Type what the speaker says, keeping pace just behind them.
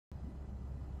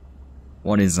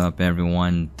What is up,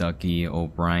 everyone?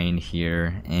 duckyobrien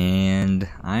here, and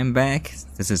I'm back.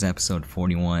 This is episode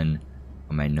 41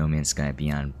 of my No Man's Sky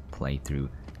Beyond playthrough.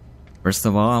 First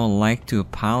of all, I would like to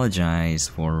apologize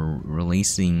for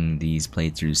releasing these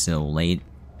playthroughs so late.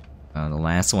 The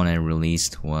last one I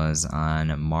released was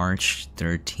on March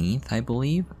 13th, I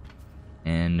believe,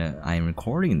 and I'm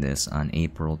recording this on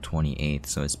April 28th,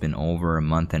 so it's been over a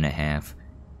month and a half,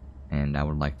 and I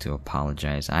would like to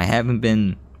apologize. I haven't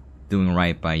been doing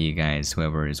right by you guys,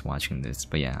 whoever is watching this,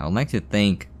 but yeah, I would like to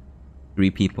thank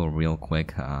 3 people real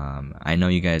quick. I know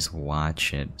you guys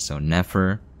watch it, so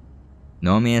Nefer,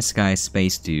 No Man's Sky,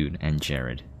 Space Dude, and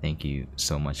Jared, thank you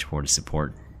so much for the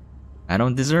support. I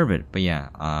don't deserve it, but yeah,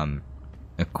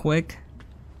 a quick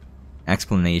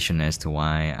explanation as to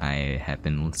why I have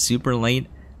been super late,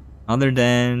 other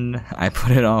than I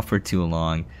put it off for too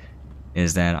long,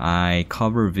 is that I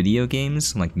cover video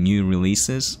games, like new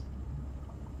releases.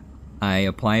 I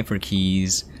apply for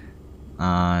keys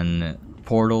on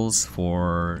portals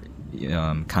for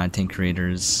content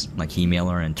creators like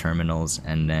Emailer and terminals,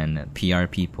 and then PR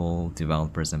people,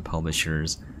 developers, and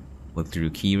publishers look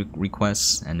through key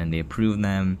requests and then they approve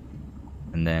them.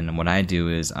 And then what I do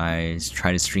is I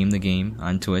try to stream the game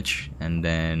on Twitch, and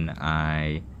then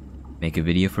I make a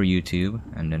video for YouTube,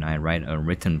 and then I write a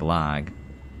written blog,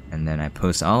 and then I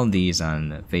post all of these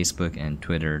on Facebook and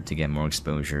Twitter to get more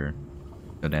exposure,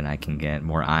 so that I can get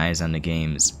more eyes on the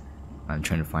games. I'm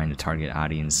trying to find a target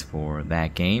audience for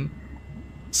that game.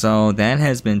 So that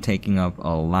has been taking up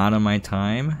a lot of my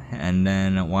time, and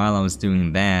then while I was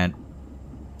doing that,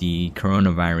 the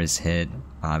coronavirus hit,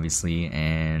 obviously,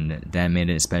 and that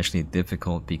made it especially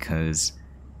difficult because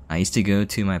I used to go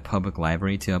to my public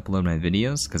library to upload my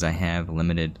videos because I have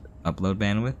limited upload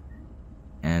bandwidth,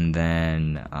 and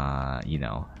then you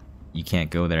know, you can't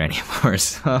go there anymore,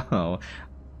 so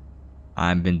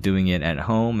I've been doing it at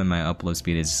home and my upload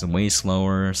speed is way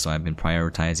slower, so I've been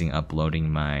prioritizing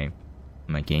uploading my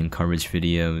game coverage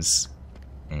videos,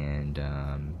 and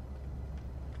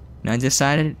I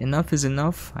decided enough is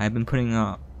enough. I've been putting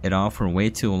it off for way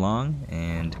too long,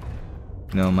 and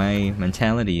you know, my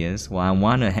mentality is, well, I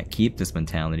want to keep this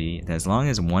mentality that as long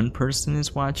as one person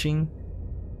is watching,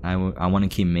 I want to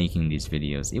keep making these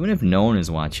videos. Even if no one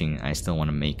is watching, I still want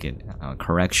to make it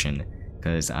correction,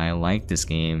 because I like this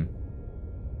game.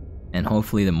 And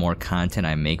hopefully the more content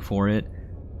I make for it,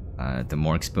 the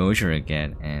more exposure I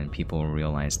get, and people will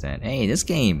realize that, hey, this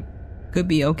game could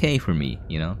be okay for me,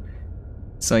 you know?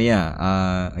 So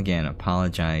yeah, again,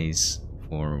 apologize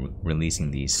for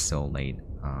releasing these so late.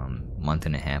 Month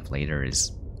and a half later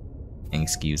is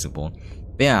inexcusable.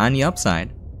 But yeah, on the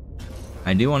upside,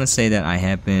 I do want to say that I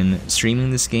have been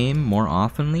streaming this game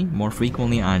more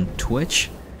frequently on Twitch.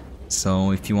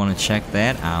 So if you want to check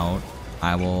that out,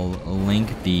 I will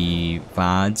link the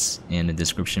VODs in the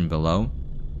description below.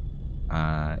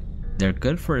 They're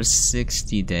good for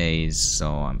 60 days,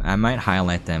 so I might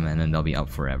highlight them and then they'll be up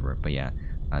forever. But yeah,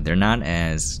 they're not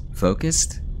as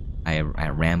focused. I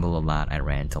ramble a lot, I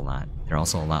rant a lot. They're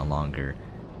also a lot longer.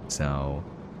 So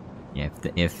yeah,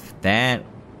 if that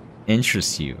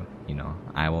interests you, you know,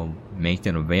 I will make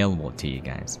that available to you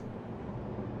guys.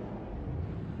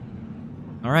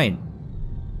 Alright.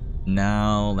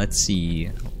 Now, let's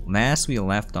see. Last we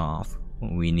left off,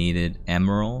 we needed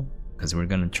Emeril, because we're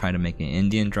going to try to make an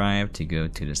Indium drive to go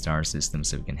to the star system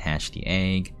so we can hatch the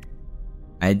egg.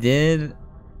 I did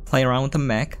play around with the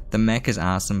mech. The mech is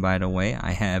awesome, by the way.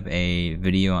 I have a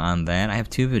video on that. I have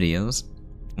 2 videos.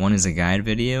 One is a guide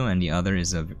video, and the other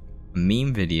is a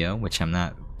meme video, which I'm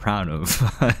not proud of.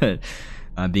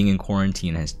 Being in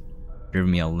quarantine has driven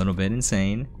me a little bit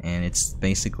insane, and it's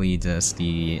basically just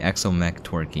the exomech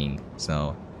twerking,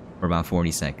 so for about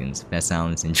 40 seconds. If that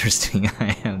sounds interesting,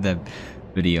 I have that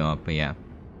video up. But yeah,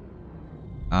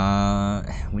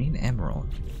 we need Emeril.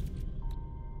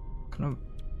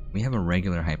 We have a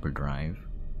regular hyperdrive,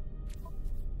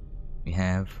 we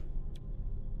have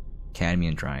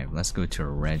Cadmium drive. Let's go to a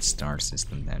red star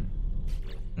system then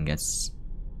and get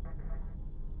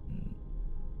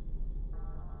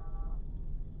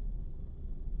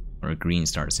or a green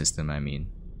star system, I mean.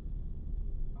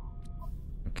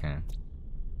 Okay.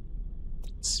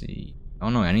 Let's see. Oh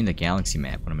no, I need the galaxy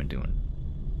map. What am I doing?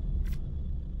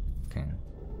 Okay.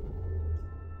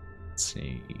 Let's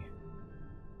see.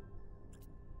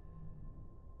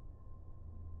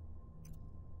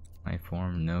 Life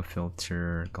form, no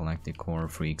filter, galactic core,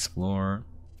 free explore.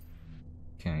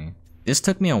 Okay. This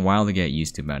took me a while to get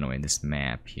used to, by the way, this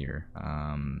map here.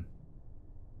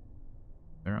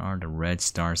 Where are the red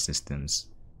star systems?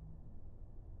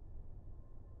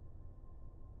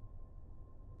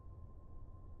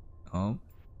 Oh,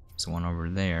 There's one over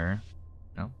there.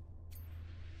 No.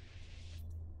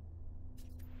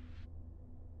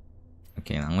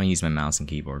 Okay, I'm gonna use my mouse and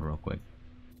keyboard real quick.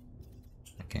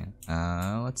 Okay,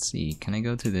 let's see. Can I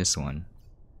go to this one?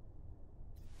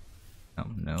 Oh,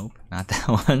 nope, not that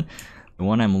one. The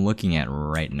one I'm looking at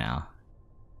right now.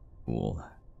 Cool.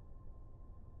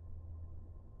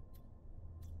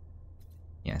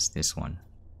 Yes, this one.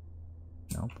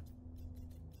 Nope.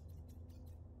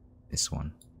 This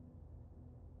one.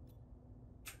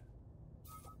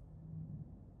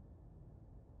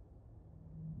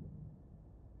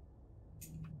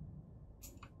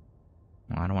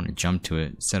 Well, I don't want to jump to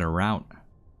it. Set a route.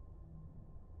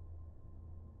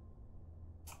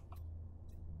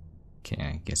 Okay,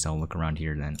 I guess I'll look around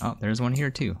here then. Oh, there's one here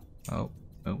too. Oh.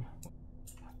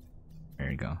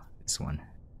 There you go. This one.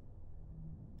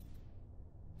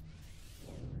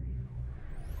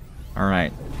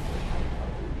 Alright.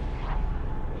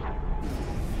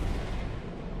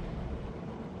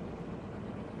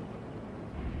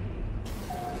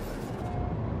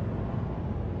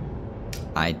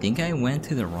 I think I went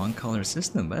to the wrong color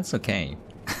system, but that's okay.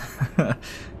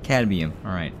 Cadmium.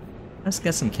 Alright. Let's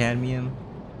get some cadmium.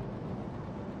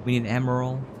 We need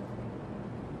Emeril.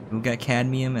 We'll get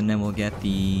cadmium, and then we'll get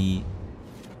the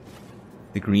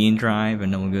green drive,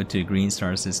 and then we'll go to the green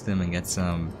star system and get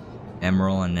some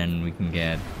Emeril, and then we can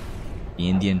get the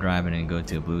Indian drive and then go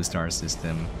to a blue star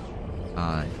system.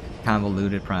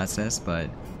 Convoluted process, but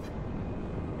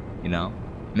you know,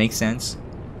 makes sense.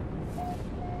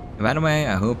 By the way,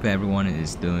 I hope everyone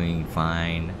is doing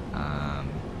fine.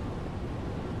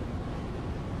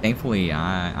 Thankfully,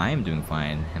 I am doing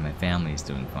fine, and my family is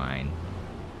doing fine.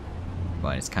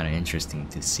 But it's kind of interesting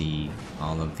to see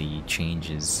all of the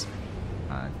changes,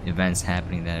 events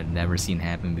happening that I've never seen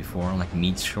happen before, like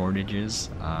meat shortages.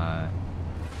 A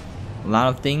lot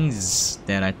of things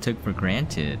that I took for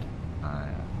granted,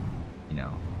 you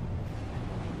know,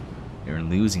 you're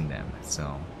losing them.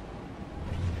 So,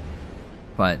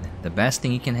 but the best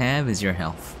thing you can have is your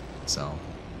health. So,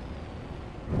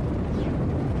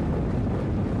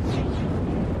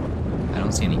 I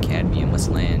don't see any cadmium. Let's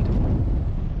land.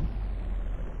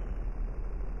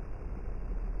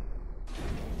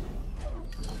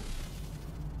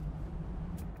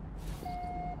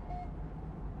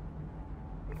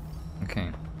 Okay.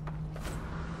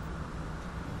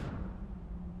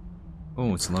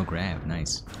 Oh, it's low grab.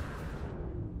 Nice.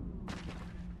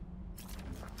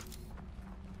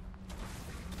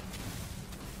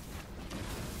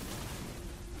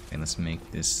 Okay, let's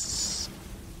make this.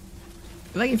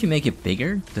 I feel like if you make it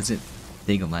bigger, does it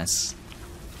dig less?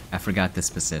 I forgot the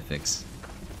specifics.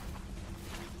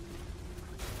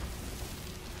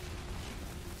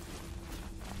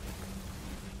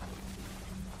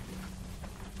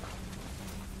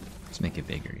 Let's make it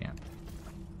bigger, yeah.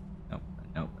 Nope,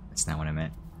 nope, that's not what I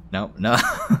meant. Nope, no,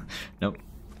 nope.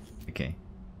 Okay.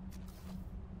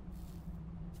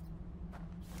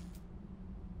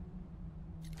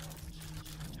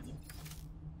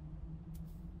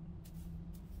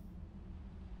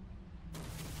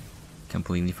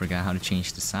 Completely forgot how to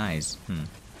change the size.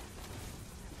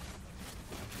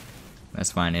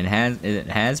 That's fine. It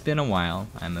has been a while,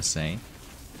 I must say.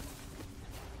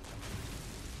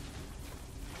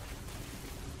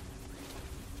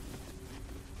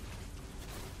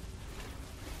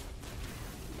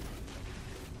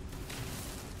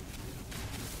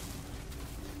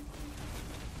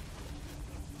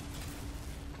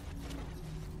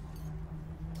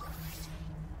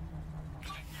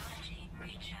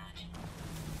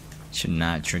 Should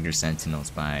not trigger sentinels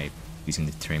by using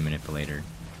the terrain manipulator,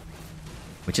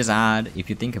 which is odd if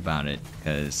you think about it,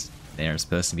 because they are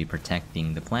supposed to be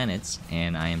protecting the planets,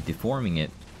 and I am deforming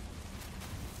it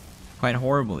quite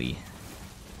horribly,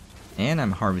 and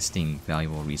I'm harvesting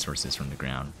valuable resources from the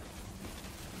ground.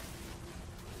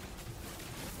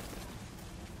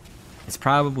 It's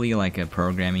probably like a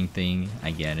programming thing, I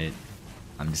get it.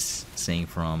 I'm just saying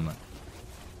from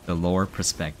the lore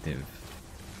perspective.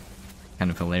 Kind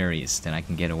of hilarious that I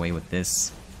can get away with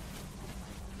this.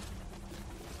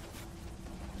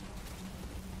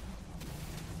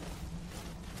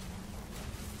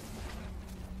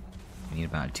 We need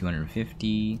about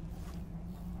 250.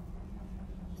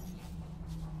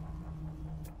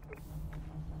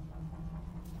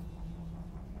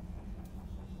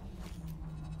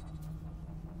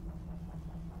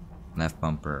 Left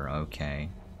bumper, okay.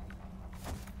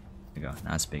 There we go,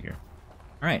 now it's bigger.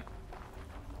 Alright.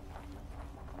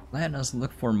 Let us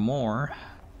look for more.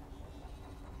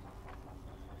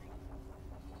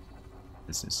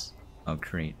 This is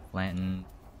create, flatten,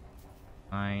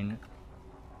 fine.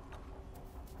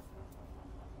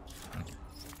 Okay.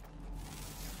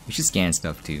 We should scan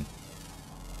stuff too.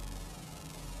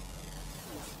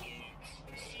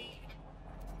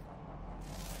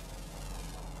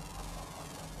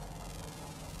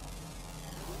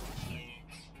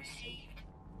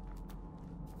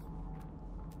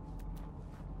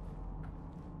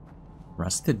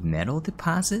 Rusted metal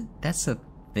deposit? That's a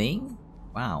thing?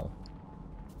 Wow.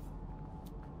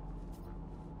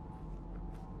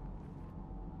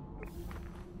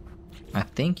 I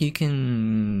think you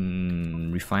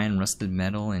can refine rusted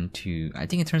metal into... I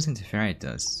think it turns into ferrite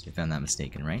dust, if I'm not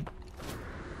mistaken, right?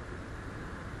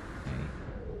 Okay.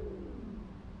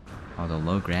 Oh, the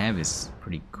low grab is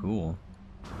pretty cool.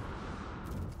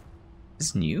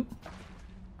 Is this new?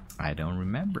 I don't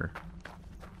remember.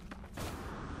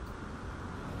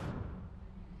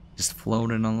 Just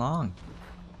floating along.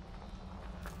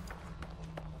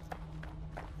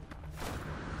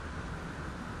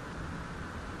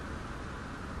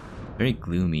 Very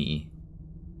gloomy.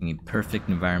 A perfect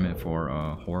environment for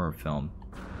a horror film.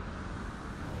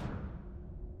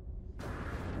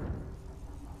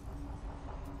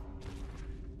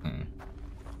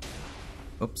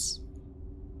 Oops.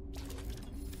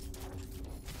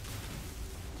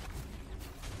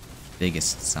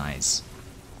 Biggest size.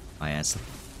 Oh yeah, it's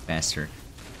faster.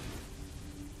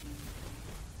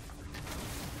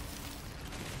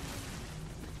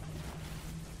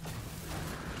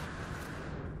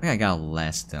 I think I got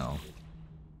less though.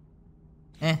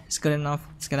 It's good enough.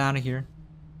 Let's get out of here.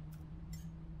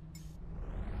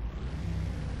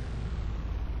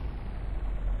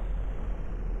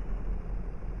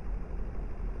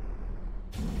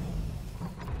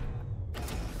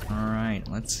 Alright,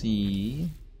 let's see.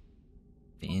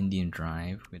 The Indium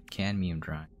drive with Cadmium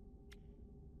drive.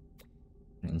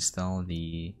 Install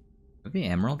the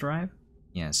Emeril drive?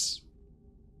 Yes.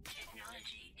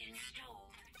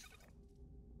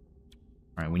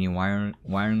 Alright, we need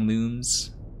wiring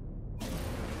looms.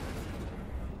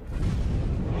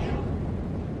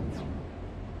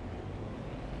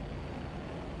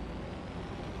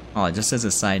 Oh, just as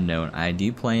a side note, I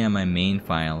do play on my main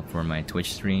file for my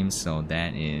Twitch streams, so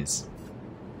that is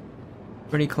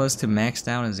pretty close to maxed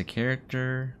out as a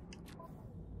character.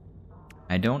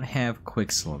 I don't have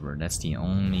Quicksilver, that's the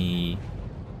only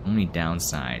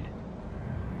downside.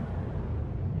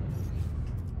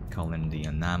 Call in the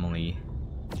anomaly.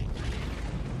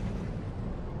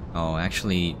 Oh,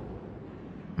 actually,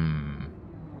 I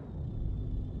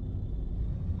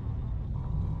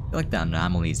feel like the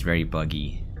anomaly is very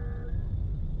buggy.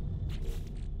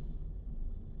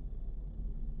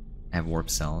 I have warp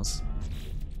cells.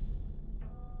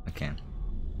 Okay.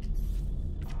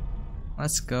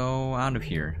 Let's go out of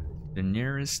here. The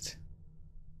nearest...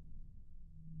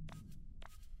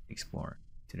 Explore.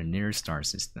 To the nearest star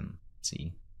system. Let's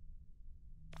see.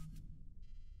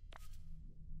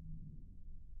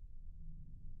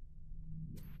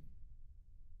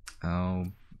 Oh,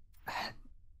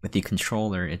 with the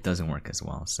controller it doesn't work as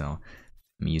well, so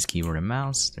let me use keyboard and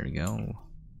mouse. There we go.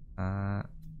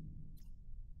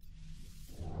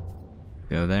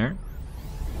 Go there.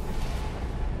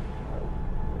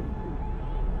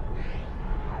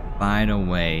 By the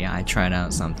way, I tried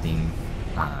out something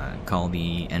called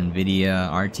the NVIDIA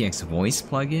RTX voice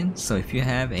plugin. So if you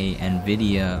have a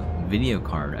NVIDIA video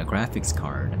card, a graphics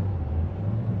card,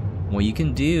 what you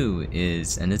can do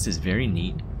is, and this is very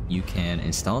neat, you can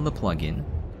install the plugin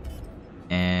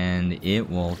and it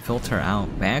will filter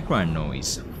out background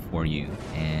noise for you,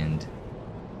 and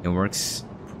it works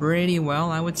pretty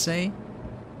well, I would say.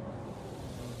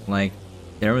 Like,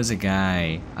 there was a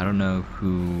guy, I don't know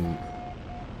who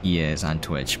he is on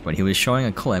Twitch, but he was showing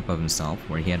a clip of himself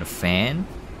where he had a fan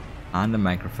on the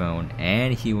microphone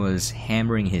and he was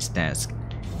hammering his desk,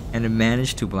 and it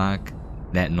managed to block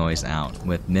that noise out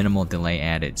with minimal delay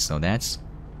added. So that's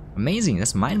amazing.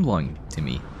 That's mind-blowing to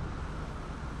me.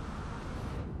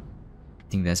 I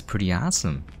think that's pretty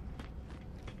awesome.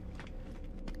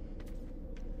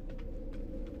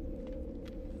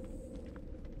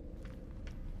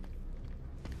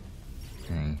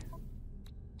 Okay.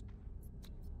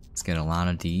 Let's get a lot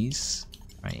of these.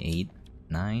 Alright, 8,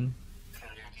 9,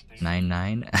 9,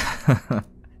 9.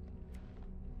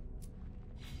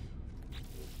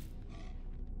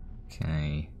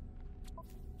 Okay.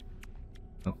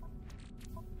 Oh.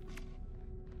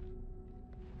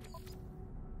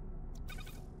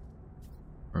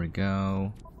 There we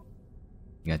go.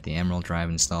 We got the Emeril drive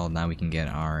installed. Now we can get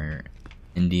our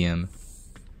Indium.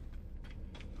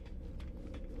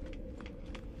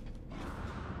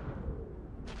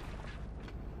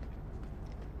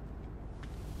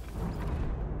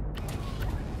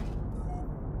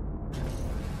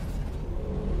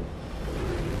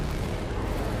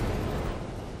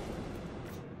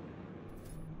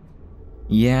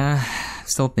 Yeah,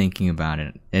 still thinking about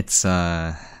it. It's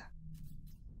I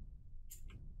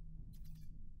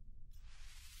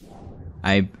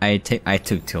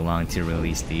took too long to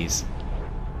release these.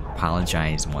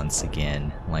 Apologize once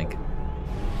again. Like,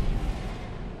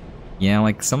 yeah,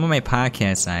 like some of my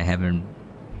podcasts I haven't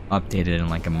updated in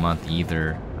like a month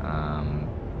either.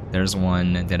 There's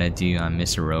one that I do on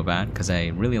Mr. Robot because I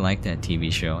really like that TV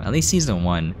show. At least season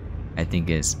 1 I think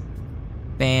is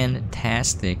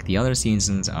fantastic. The other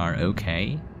seasons are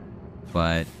okay,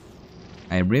 but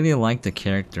I really like the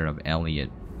character of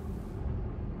Elliot.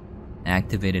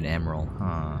 Activated Emeril,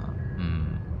 huh?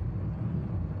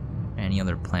 Any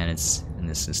other planets in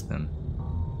the system?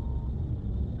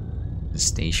 The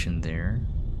station there.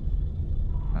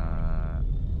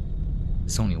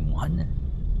 There's only one?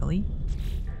 Really?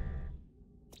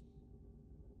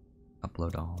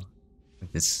 Upload all.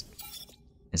 Like this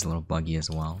is a little buggy as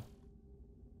well.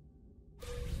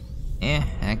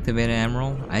 Activated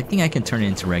Emeril. I think I can turn it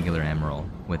into regular Emeril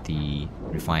with the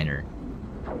refiner.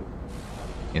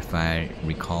 If I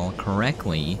recall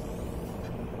correctly.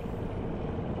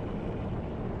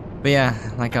 But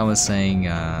yeah, like I was saying,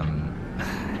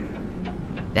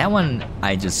 that one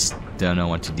I just don't know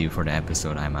what to do for the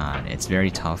episode I'm on. It's very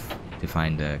tough to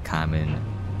find a common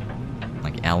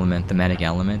like element, thematic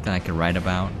element that I could write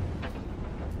about.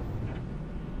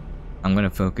 I'm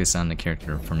gonna focus on the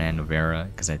character of Fernando Vera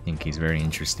because I think he's very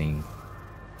interesting.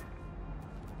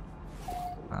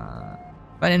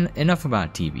 But enough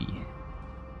about TV.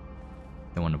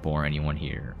 Don't want to bore anyone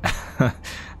here.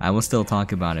 I will still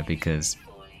talk about it because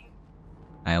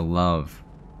I love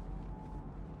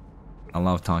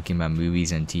talking about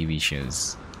movies and TV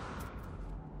shows.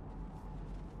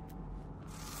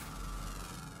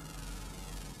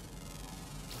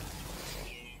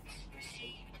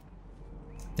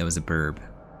 That was a burb.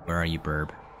 Where are you, burb?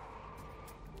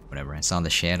 Whatever, I saw the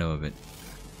shadow of it.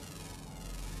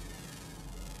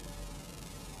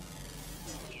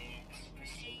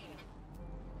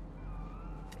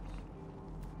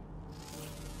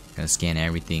 Gotta scan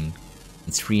everything.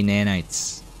 It's free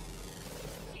nanites.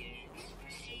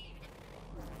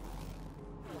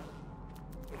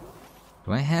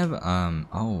 Do I have,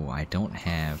 oh, I don't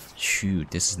have, shoot,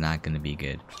 this is not gonna be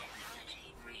good.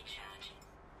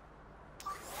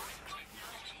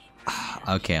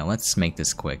 Okay, let's make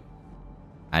this quick.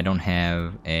 I don't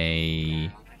have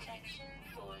a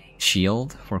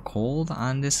shield for cold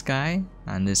on this guy,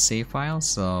 on this save file,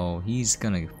 so he's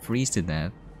gonna freeze to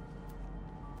death.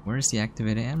 Where's the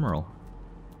activated Emeril?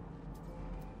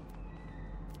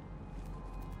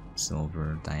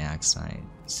 Silver dioxide,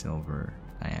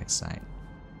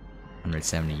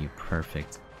 170U,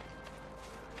 perfect.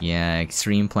 Yeah,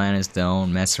 extreme planets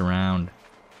don't mess around,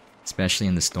 especially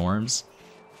in the storms.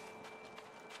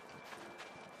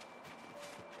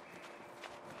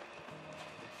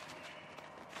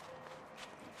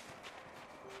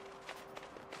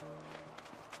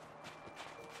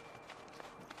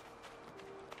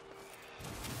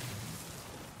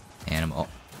 Animal.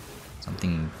 Oh,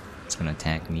 something is gonna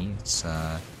attack me. It's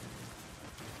try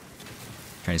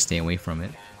to stay away from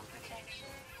it.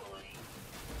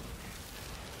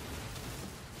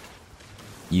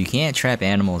 You can't trap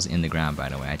animals in the ground, by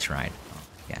the way. I tried. Oh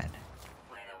my god.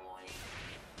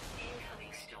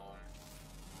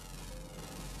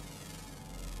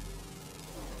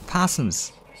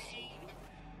 Possums.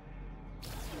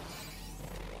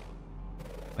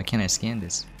 Why can't I scan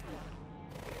this?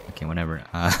 Okay, whatever.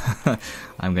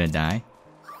 I'm gonna die.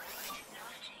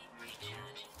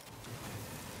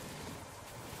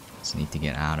 Just need to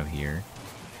get out of here.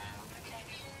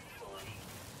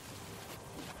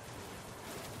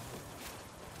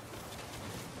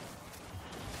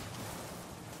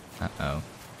 Uh-oh.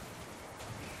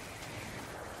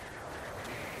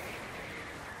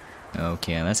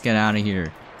 Okay, let's get out of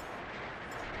here.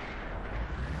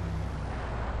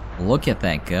 Look at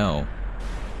that go.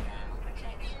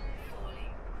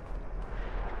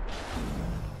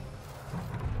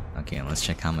 Okay, let's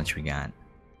check how much we got.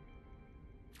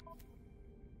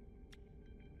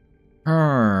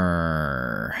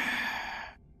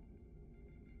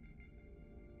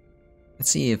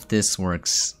 Let's see if this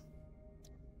works.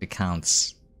 It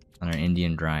counts on our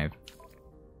Indium drive.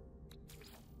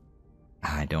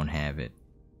 I don't have it.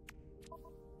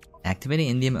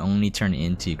 Activating Indium only turn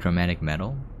into chromatic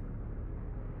metal?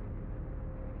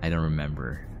 I don't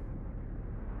remember.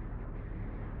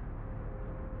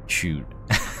 Shoot.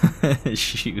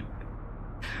 Shoot.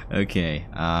 Okay,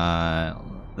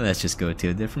 let's just go to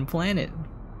a different planet.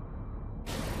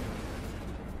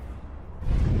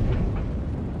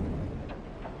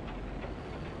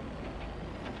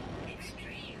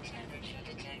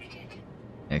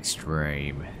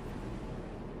 Extreme.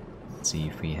 Let's see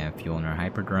if we have fuel in our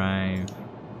hyperdrive.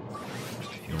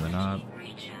 Fuel it up.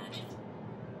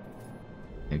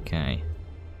 Okay.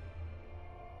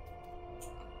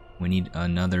 We need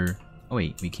another... Oh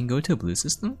wait, we can go to a blue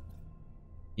system?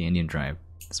 The Indium drive.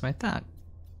 That's what I thought.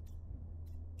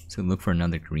 So look for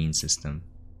another green system.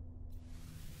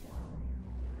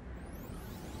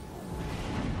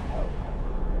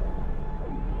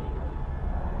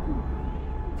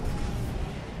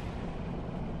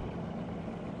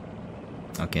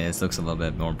 Okay, this looks a little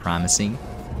bit more promising.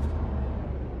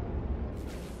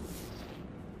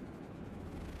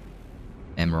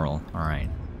 Emeril, alright.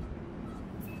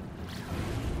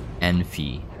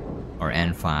 Enphi, or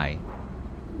Enphi.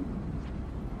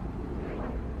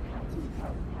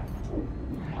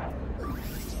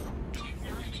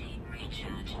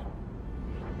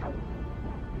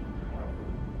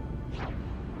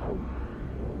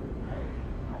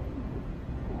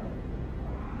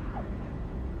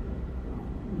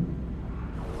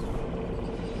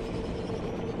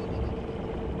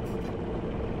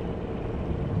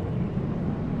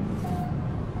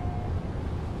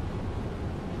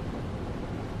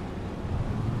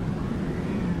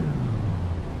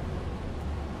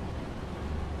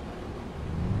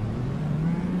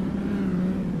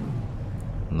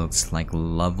 Looks like a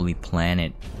lovely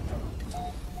planet.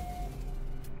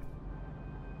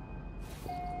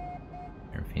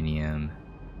 Erfinium,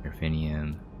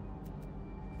 Erfinium,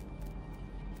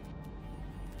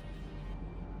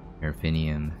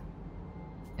 Erfinium,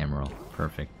 Emeril.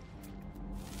 Perfect.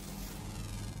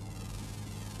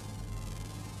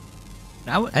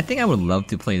 I think I would love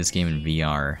to play this game in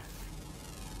VR.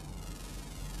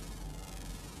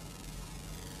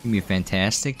 It'd be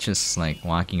fantastic, just like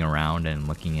walking around and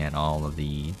looking at all of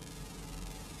the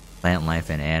plant life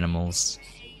and animals.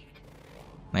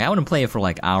 Like, I wouldn't play it for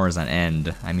like hours on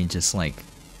end. I mean, just like,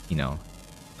 you know,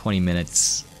 20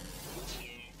 minutes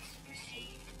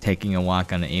taking a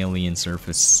walk on an alien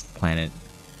surface planet.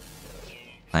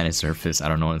 Planet surface, I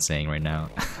don't know what I'm saying right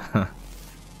now.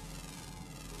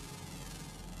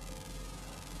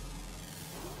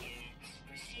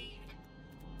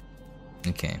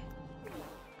 Okay.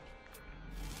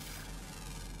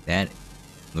 That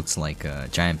looks like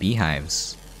giant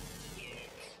beehives.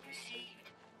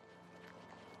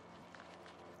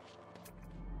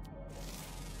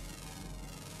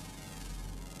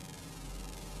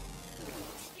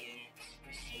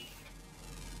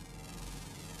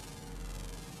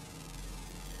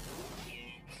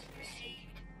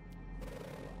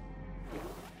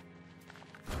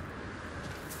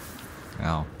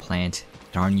 Oh, plant.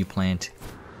 Darn you, plant.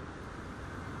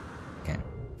 Okay.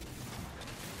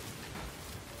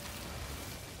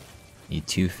 Need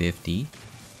 250.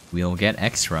 We'll get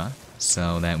extra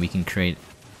so that we can create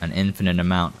an infinite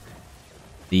amount.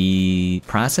 The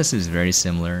process is very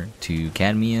similar to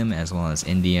cadmium as well as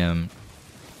indium.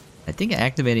 I think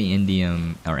activating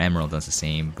indium or emerald does the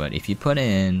same, but if you put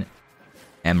in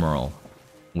emerald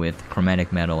with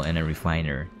chromatic metal in a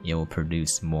refiner, it will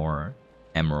produce more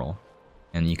emerald.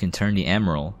 And you can turn the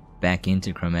emerald back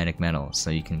into chromatic metal,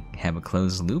 so you can have a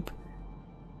closed loop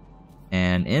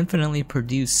and infinitely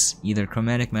produce either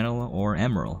chromatic metal or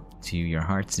emerald to your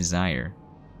heart's desire.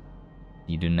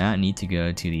 You do not need to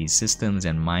go to these systems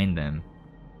and mine them.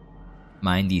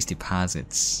 Mine these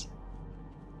deposits.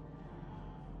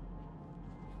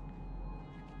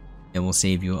 It will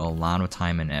save you a lot of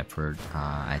time and effort.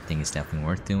 I think it's definitely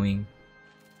worth doing.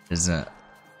 There's a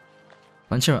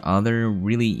bunch of other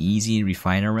really easy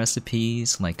refiner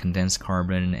recipes like condensed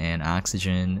carbon and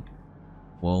oxygen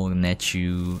will net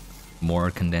you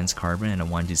more condensed carbon in a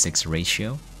 1:6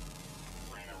 ratio.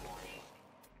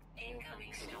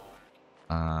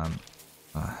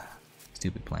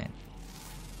 Stupid plant.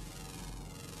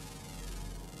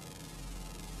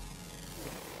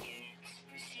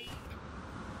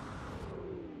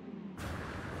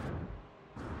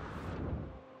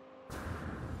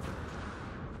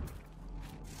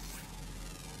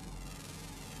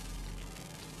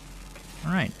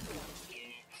 All right.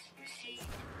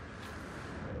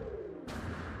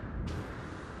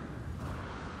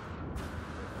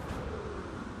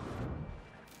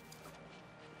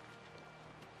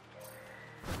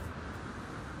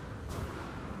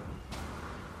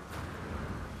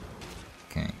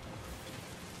 Okay.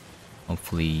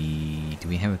 Hopefully, do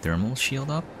we have a thermal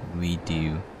shield up? We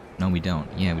do. No, we don't.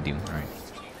 Yeah, we do. All right.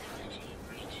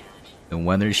 The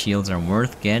weather shields are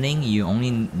worth getting. You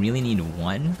only really need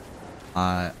one.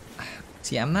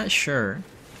 See, I'm not sure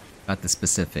about the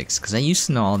specifics, because I used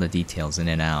to know all the details in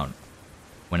and out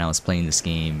when I was playing this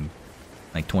game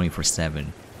like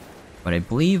 24/7. But I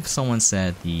believe someone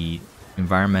said the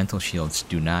environmental shields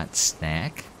do not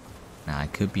stack. Now, I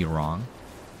could be wrong.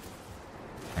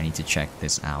 I need to check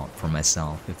this out for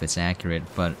myself if it's accurate,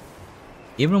 but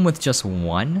even with just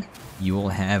one, you will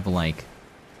have like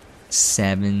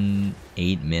 7-8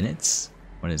 minutes.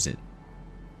 What is it?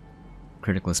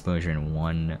 Critical exposure in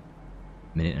 1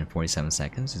 minute and 47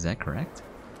 seconds. Is that correct?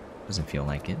 Doesn't feel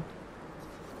like it.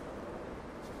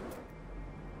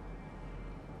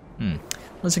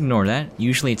 Let's ignore that.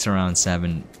 Usually it's around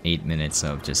 7-8 minutes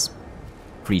of just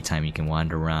free time you can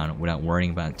wander around without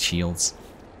worrying about shields.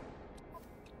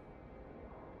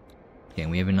 Okay,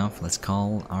 we have enough. Let's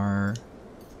call our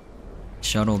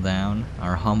shuttle down,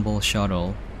 our humble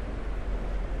shuttle.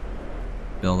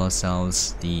 Build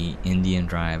ourselves the Indium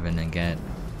drive and then get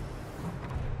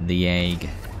the egg.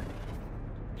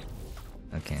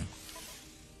 Okay.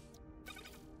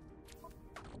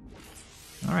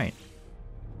 Alright.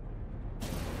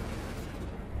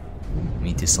 We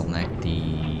need to select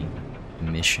the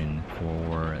mission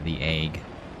for the egg.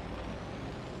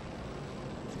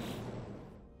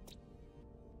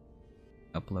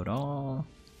 Upload all.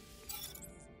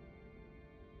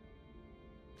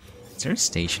 Is there a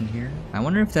station here? I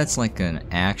wonder if that's like an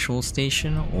actual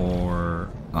station or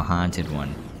a haunted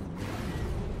one.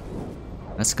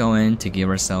 Let's go in to give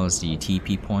ourselves the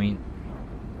TP point.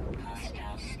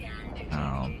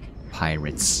 Oh,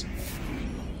 pirates.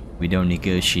 We don't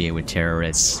negotiate with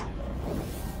terrorists.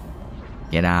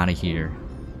 Get out of here.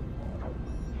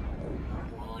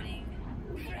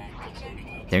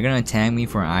 They're gonna attack me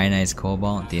for ionized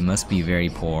cobalt. They must be very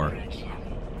poor.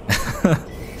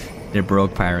 They're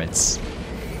broke pirates.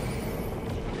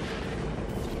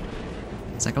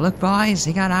 It's like, look boys,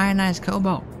 he got ionized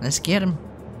cobalt. Let's get him.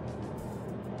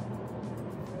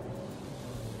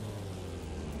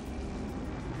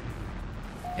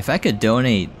 If I could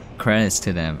donate credits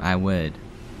to them, I would.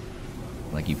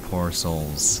 Like, you poor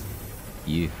souls.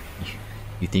 You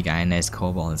think ionized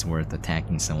cobalt is worth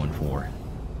attacking someone for?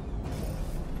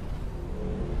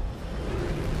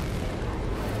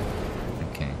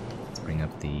 Bring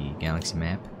up the galaxy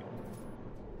map.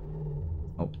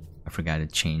 Oh, I forgot to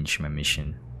change my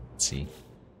mission. Let's see.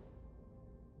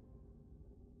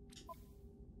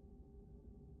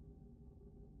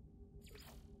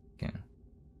 Okay.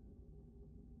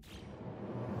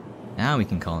 Now we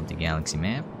can call it the galaxy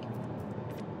map.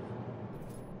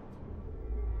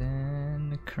 Then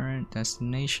the current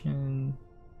destination.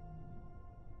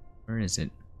 Where is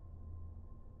it?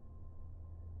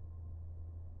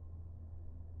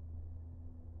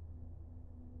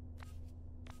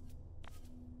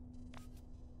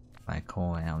 Black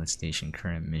hole Allen Station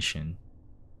current mission.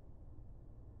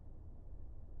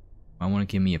 I want to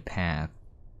give me a path.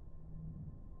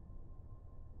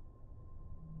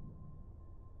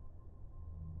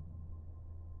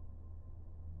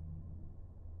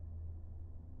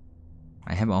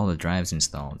 I have all the drives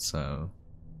installed, so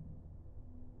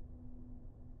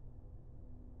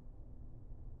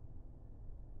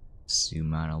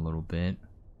zoom out a little bit.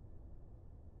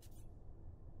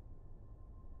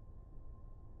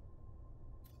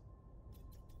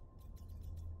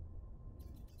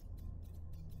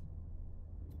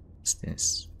 What's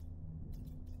this?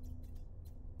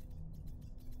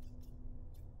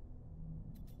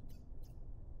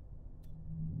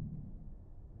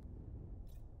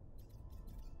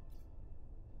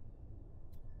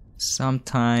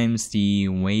 Sometimes the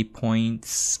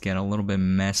waypoints get a little bit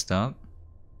messed up.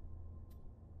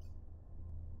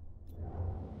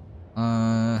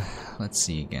 Let's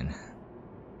see again.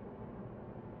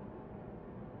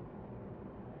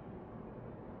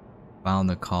 Found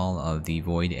the call of the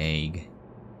void egg.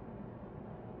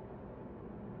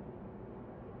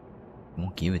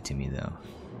 Won't give it to me though.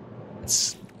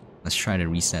 Let's try to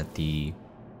reset the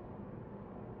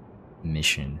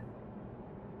mission.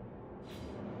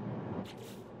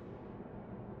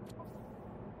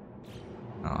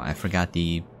 Oh, I forgot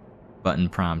the button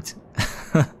prompt.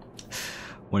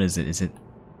 What is it? Is it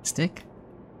stick?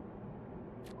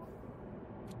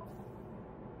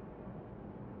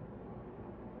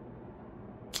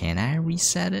 Can I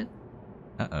reset it?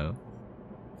 Uh-oh.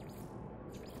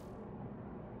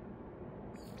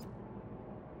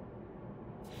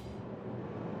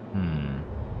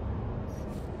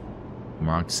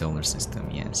 Marked solar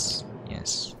system, yes.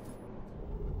 Yes.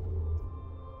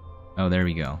 Oh, there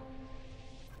we go.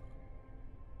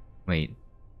 Wait.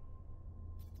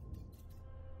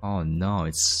 Oh no,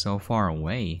 it's so far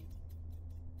away.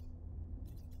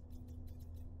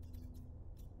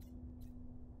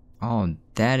 Oh,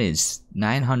 that is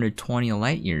 920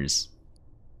 light years.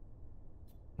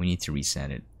 We need to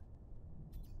reset it.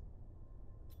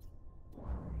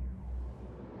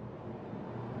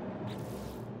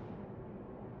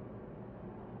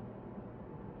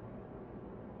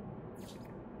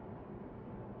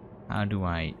 How do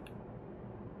I...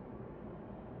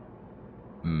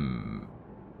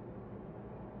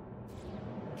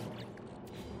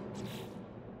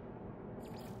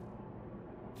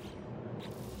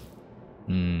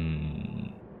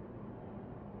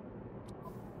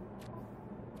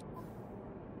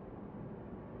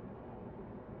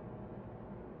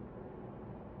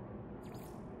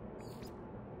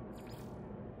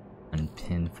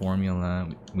 Unpin formula.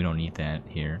 We don't need that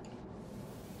here.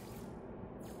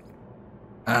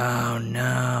 Oh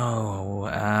no.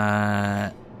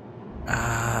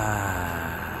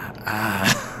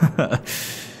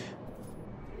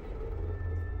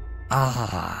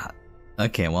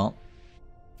 Okay, well.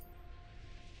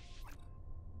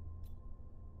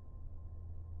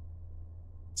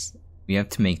 We have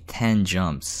to make 10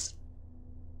 jumps.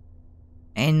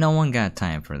 Ain't no one got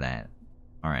time for that.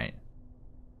 Alright.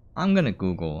 I'm gonna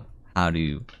Google how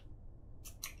to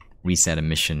reset a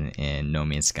mission in No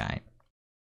Man's Sky.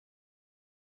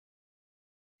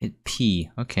 Hit P.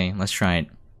 Okay, let's try it.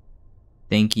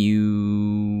 Thank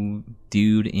you,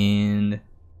 dude in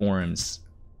forums.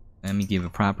 Let me give a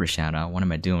proper shout out. What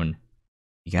am I doing?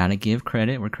 You gotta give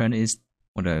credit where credit is.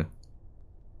 What a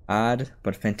odd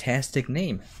but fantastic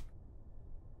name.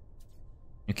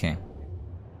 Okay.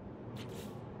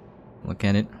 Look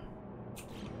at it.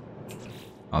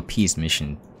 Oh, peace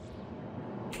mission.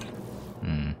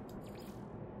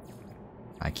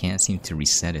 I can't seem to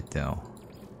reset it though.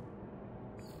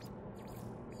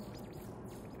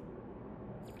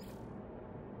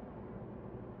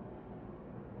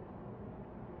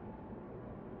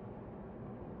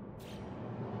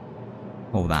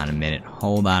 Hold on a minute.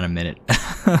 Hold on a minute.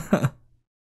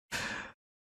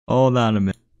 Hold on a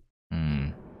minute.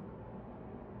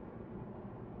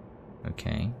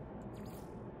 Okay.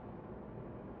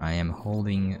 I am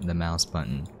holding the mouse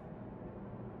button.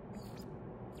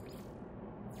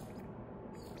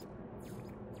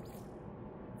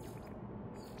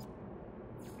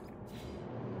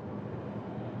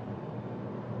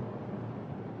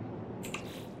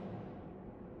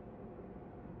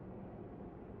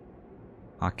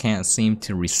 I can't seem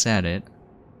to reset it.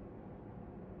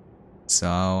 So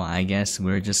I guess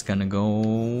we're just gonna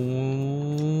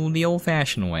go the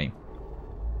old-fashioned way.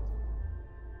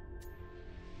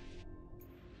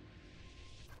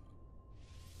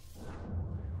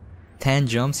 Ten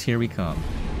jumps, here we come.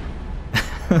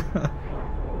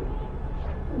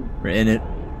 We're in it.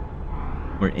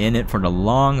 We're in it for the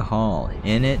long haul.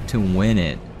 In it to win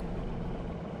it.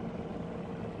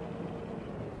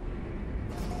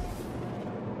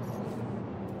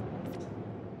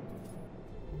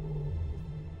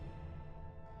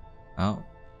 Oh,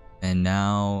 and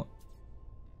now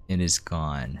it is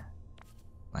gone.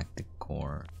 Like the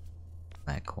core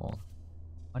black hole.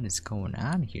 What is going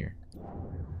on here?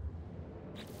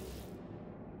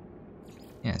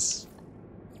 Yes.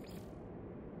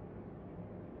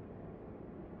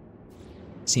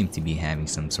 Seem to be having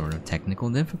some sort of technical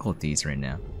difficulties right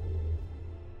now.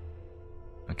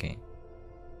 Okay.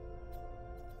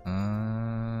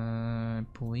 I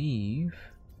believe...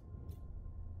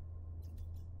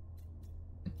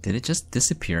 Did it just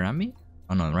disappear on me?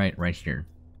 Oh no, right here.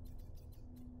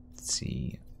 Let's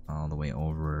see. All the way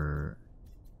over...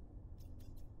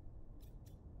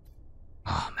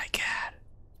 Oh my god.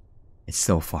 It's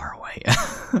so far away.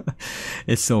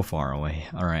 It's so far away.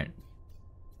 Alright.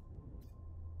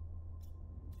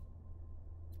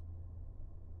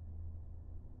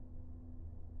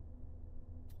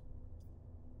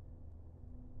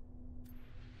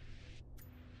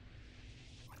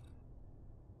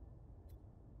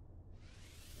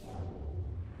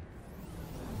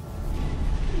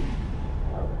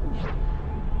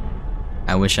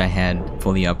 I wish I had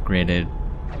fully upgraded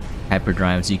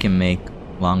hyperdrives. You can make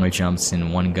longer jumps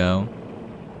in one go.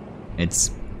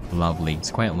 It's lovely.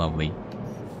 It's quite lovely.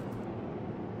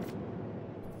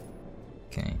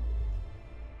 Okay.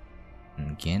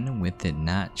 And again, with it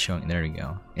not showing. There we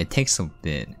go. It takes a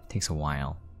bit. It takes a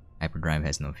while. Hyperdrive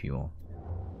has no fuel.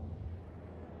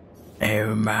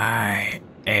 Oh my.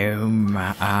 Oh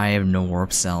my. I have no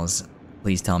warp cells.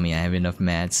 Please tell me I have enough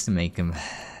mats to make them.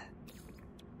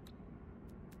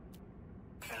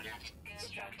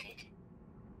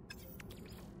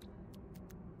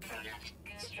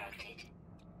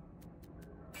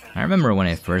 I remember when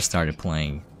I first started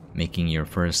playing, making your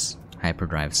first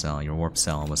hyperdrive cell, your warp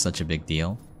cell, was such a big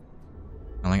deal.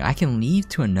 I'm like, I can leave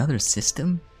to another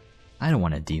system? I don't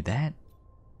want to do that.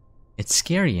 It's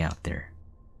scary out there.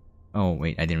 Oh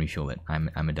wait, I didn't refuel it. I'm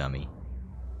a dummy.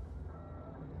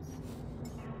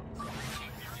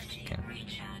 Okay.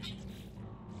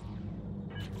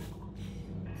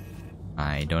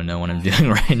 I don't know what I'm doing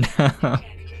right now.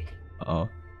 Uh-oh,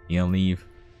 you gonna leave?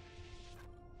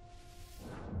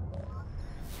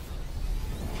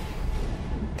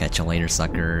 Catch you later,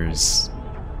 suckers.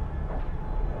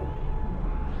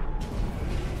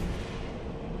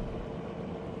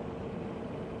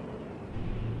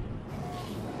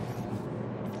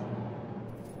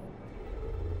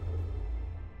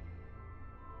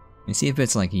 Let me see if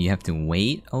it's like you have to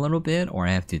wait a little bit or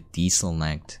I have to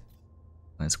deselect.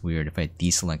 That's weird. If I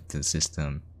deselect the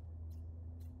system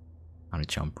out of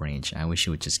jump range, I wish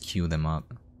it would just queue them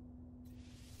up.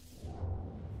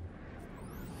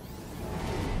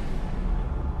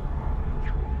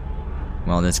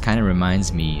 Well, this kind of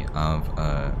reminds me of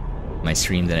my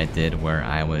stream that I did where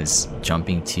I was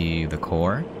jumping to the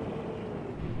core.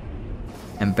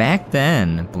 And back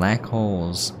then, black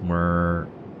holes were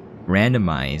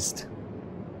randomized.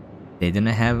 They didn't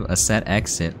have a set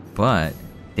exit, but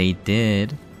they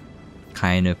did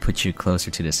kind of put you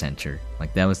closer to the center.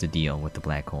 Like, that was the deal with the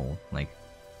black hole. Like,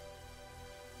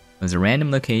 it was a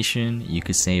random location. You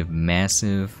could save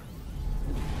massive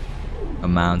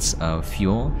amounts of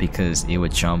fuel because it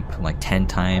would jump like 10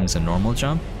 times a normal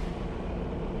jump.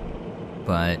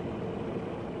 But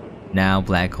now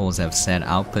black holes have set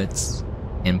outputs,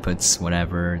 inputs,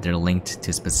 whatever. They're linked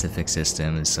to specific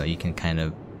systems, so you can kind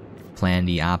of plan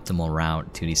the optimal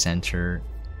route to the center,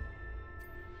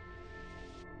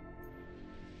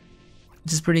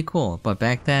 which is pretty cool. But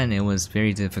back then it was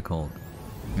very difficult.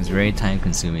 It was very time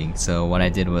consuming. So what I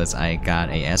did was I got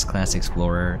a S-Class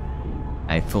Explorer.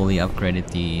 I fully upgraded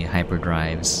the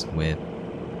hyperdrives with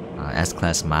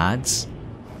S-Class mods,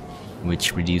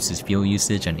 which reduces fuel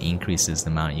usage and increases the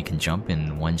amount you can jump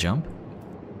in one jump.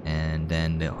 And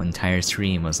then the entire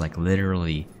stream was like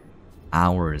literally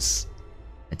hours.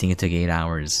 I think it took 8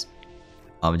 hours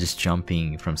of just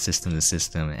jumping from system to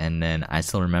system. And then I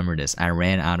still remember this. I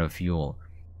ran out of fuel.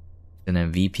 And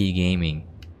then VP Gaming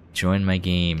joined my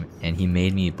game and he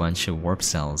made me a bunch of warp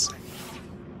cells.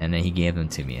 And then he gave them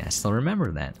to me. I still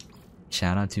remember that.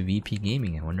 Shout out to VP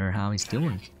Gaming. I wonder how he's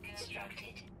doing.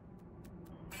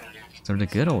 So the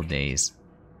good old days.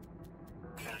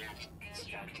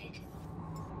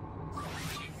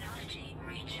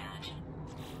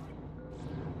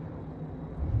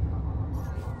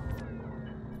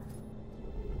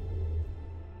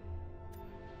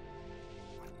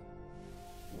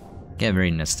 Get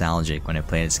very nostalgic when I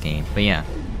play this game. But yeah.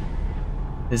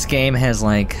 This game has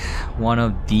like one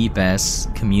of the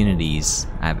best communities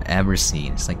I've ever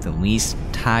seen. It's like the least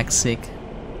toxic.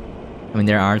 I mean,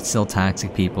 there are still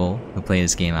toxic people who play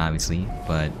this game, obviously,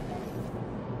 but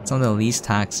it's one of the least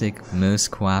toxic,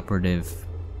 most cooperative,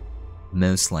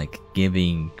 most like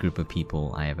giving group of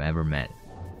people I have ever met.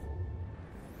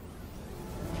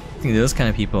 I think those kind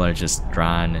of people are just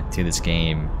drawn to this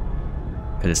game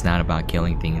because it's not about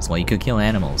killing things. Well, you could kill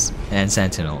animals and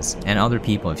sentinels and other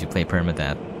people if you play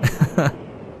permadeath.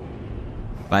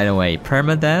 By the way,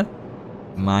 permadeath?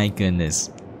 My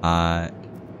goodness.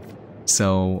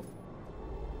 So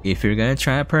if you're gonna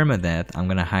try a permadeath, I'm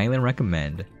gonna highly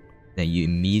recommend that you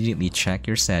immediately check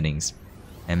your settings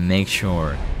and make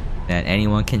sure that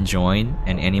anyone can join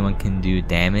and anyone can do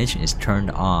damage is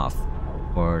turned off.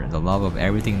 For the love of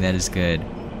everything that is good.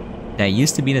 That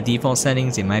used to be the default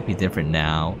settings. It might be different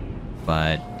now,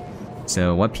 but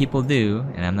so what people do,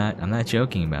 and I'm not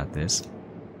joking about this.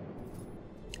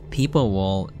 People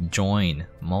will join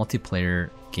multiplayer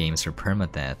games for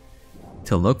permadeath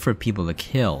to look for people to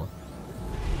kill.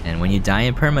 And when you die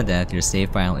in permadeath, your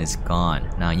save file is gone.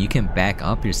 Now you can back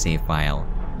up your save file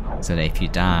so that if you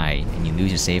die and you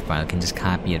lose your save file, you can just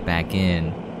copy it back in,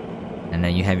 and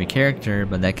then you have your character.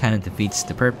 But that kind of defeats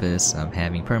the purpose of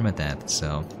having permadeath.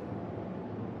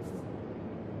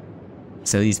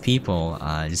 So these people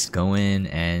just go in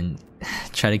and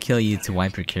try to kill you to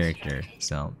wipe your character.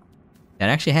 So that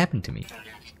actually happened to me.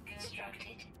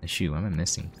 Shoot, what am I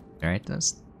missing? Alright,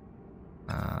 dust?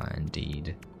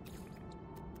 Indeed.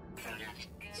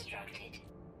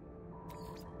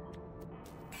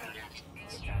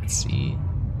 Let's see.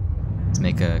 Let's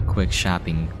make a quick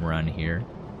shopping run here.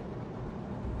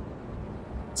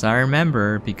 So I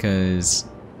remember because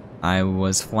I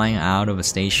was flying out of a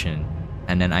station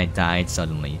and then I died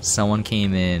suddenly. Someone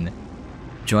came in,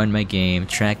 joined my game,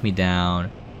 tracked me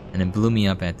down, and then blew me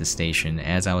up at the station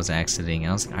as I was exiting.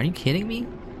 I was like, are you kidding me?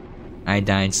 I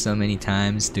died so many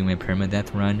times doing my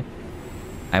permadeath run.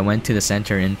 I went to the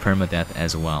center in permadeath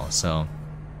as well, so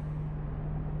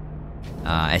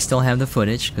I still have the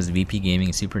footage because VP Gaming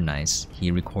is super nice.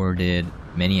 He recorded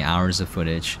many hours of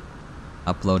footage,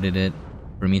 uploaded it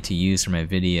for me to use for my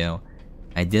video.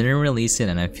 I didn't release it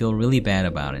and I feel really bad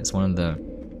about it. It's one of the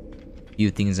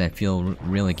few things I feel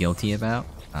really guilty about.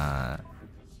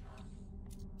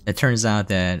 It turns out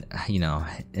that, you know,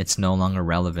 it's no longer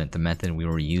relevant, the method we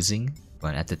were using,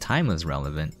 but at the time it was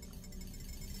relevant.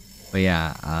 But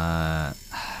yeah,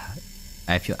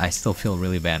 I still feel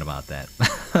really bad about that.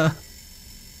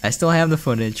 I still have the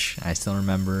footage, I still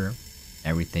remember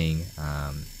everything,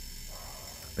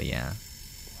 but yeah.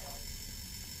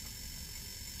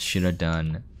 Should have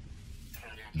done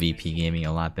VP gaming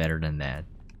a lot better than that.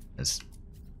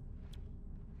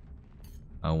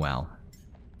 Oh well.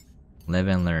 Live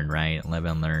and learn, right? Live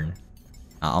and learn.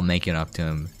 I'll make it up to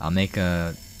him. I'll make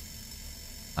a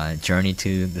Journey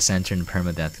to the Center and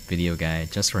Permadeath video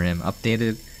guide just for him.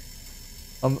 Updated.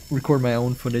 I'll record my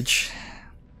own footage.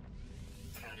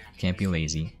 Can't be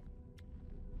lazy.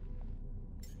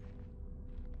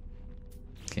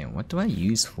 Okay, what do I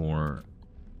use for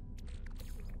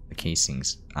the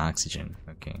casings? Oxygen.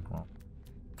 Okay, well.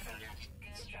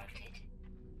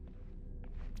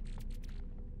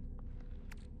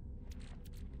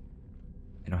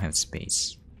 I don't have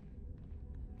space.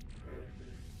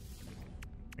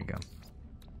 There we go.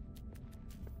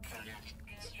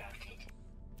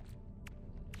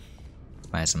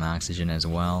 Buy some oxygen as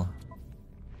well.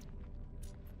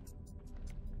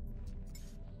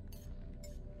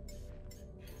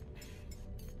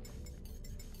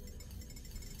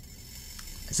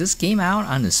 Is this game out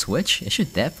on the Switch? It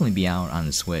should definitely be out on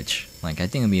the Switch. Like, I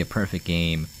think it'll be a perfect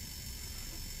game.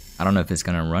 I don't know if it's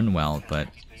gonna run well, but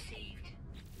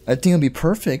I think it'll be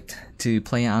perfect to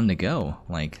play on the go.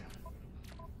 Like,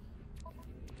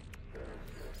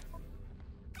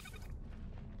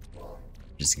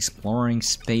 just exploring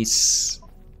space,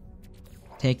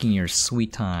 taking your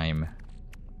sweet time.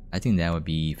 I think that would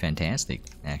be fantastic,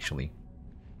 actually.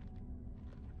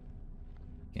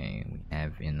 Okay, we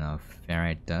have enough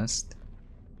ferrite dust.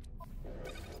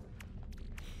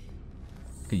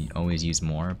 Could always use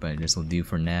more, but this will do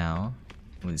for now.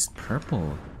 With this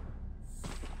purple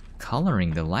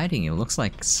coloring, the lighting, it looks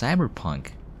like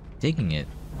cyberpunk. Digging it.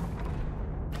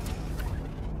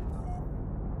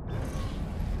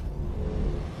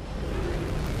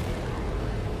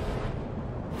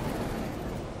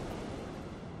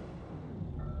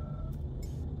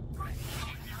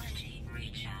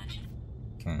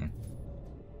 Okay.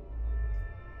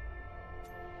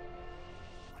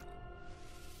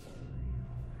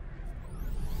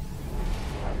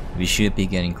 We should be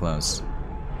getting close.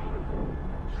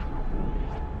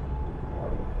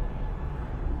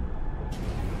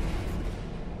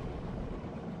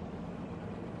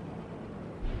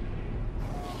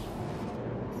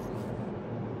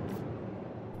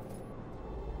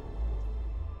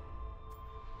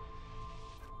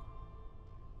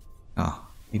 Oh,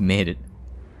 we made it.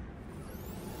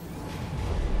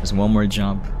 There's one more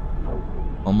jump.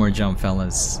 One more jump,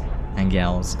 fellas and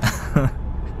gals. Gotta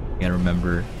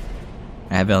remember,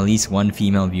 I have at least one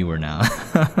female viewer now.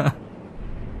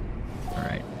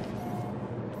 Alright.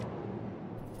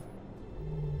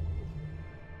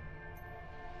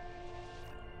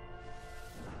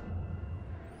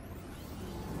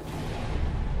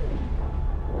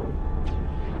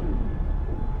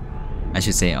 I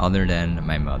should say, other than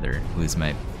my mother, who is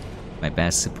my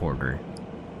best supporter.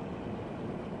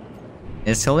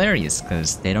 It's hilarious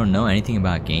because they don't know anything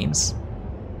about games.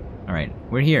 Alright,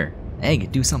 we're here.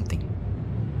 Egg, do something.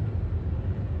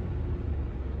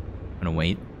 I'm gonna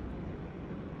wait.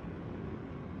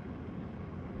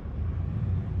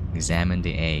 Examine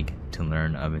the egg to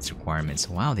learn of its requirements.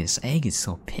 Wow, this egg is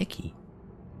so picky.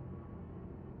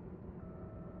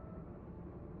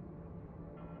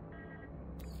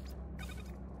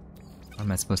 What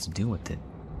am I supposed to do with it?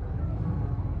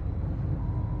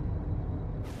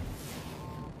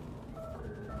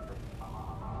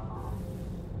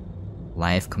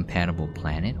 Life compatible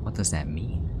planet? What does that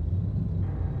mean?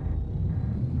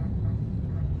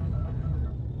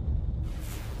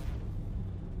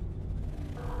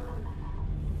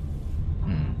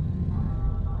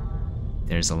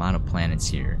 There's a lot of planets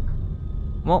here.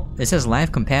 Well, it says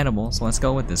life compatible, so let's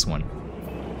go with this one.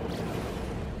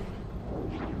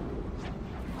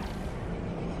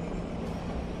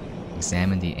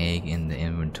 Examine the egg in the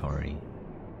inventory.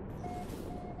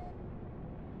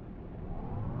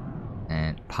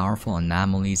 And powerful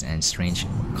anomalies and strange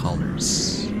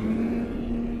colors.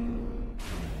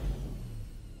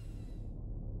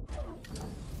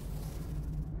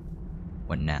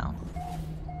 What now?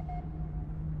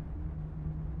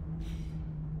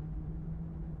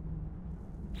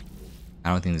 I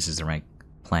don't think this is the right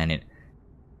planet.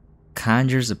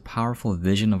 Conjures a powerful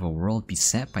vision of a world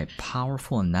beset by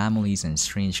powerful anomalies and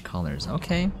strange colors.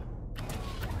 Okay.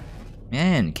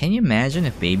 Man, can you imagine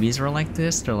if babies were like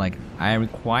this? They're like, I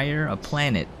require a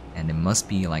planet, and it must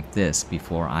be like this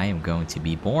before I am going to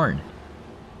be born.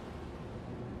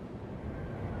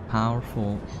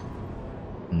 Powerful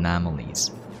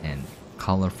anomalies and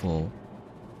colorful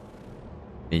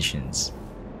visions.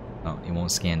 Oh, it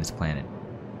won't scan this planet.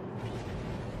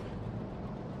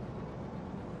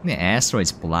 The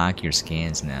asteroids block your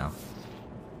scans now.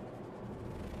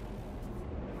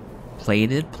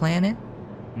 Plated planet?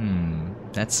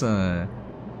 That's a...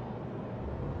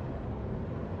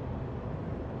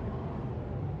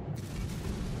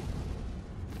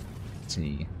 Let's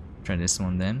see. Try this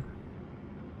one then.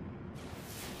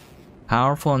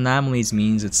 Powerful anomalies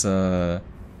means it's a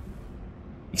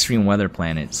extreme weather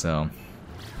planet, so...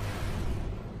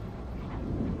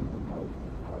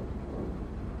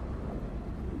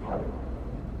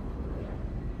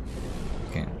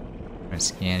 Okay, try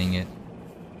scanning it.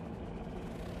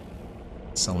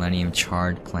 Selenium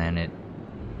charred planet.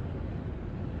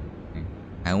 Okay.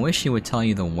 I wish it would tell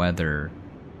you the weather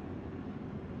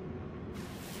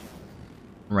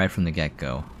right from the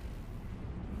get-go.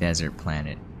 Desert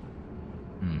planet.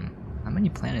 How many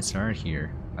planets are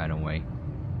here, by the way?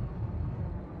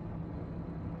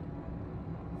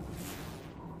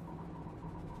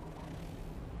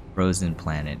 Frozen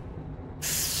planet.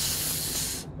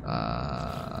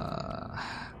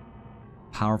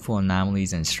 Powerful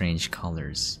anomalies and strange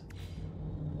colors.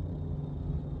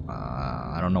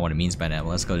 I don't know what it means by that, but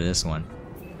let's go to this one.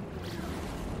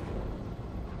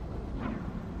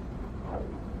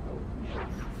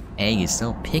 Egg is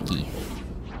so picky.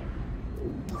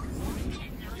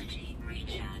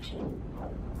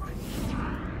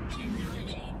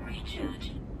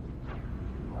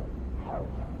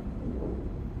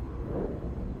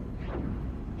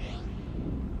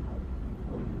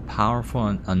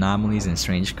 Powerful anomalies and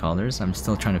strange colors. I'm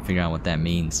still trying to figure out what that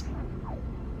means.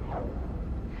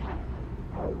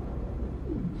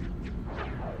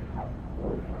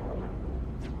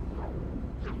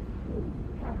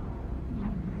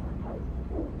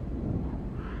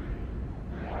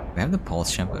 Do I have the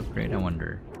pulse jump upgrade? I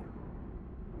wonder.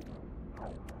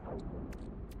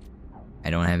 I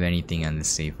don't have anything on this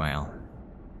save file.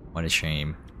 What a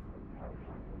shame.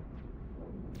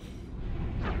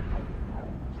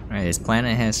 Alright, this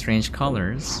planet has strange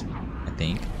colors, I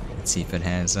think. Let's see if it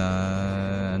has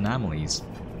anomalies.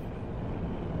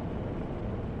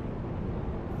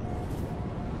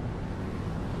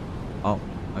 Oh,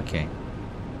 okay.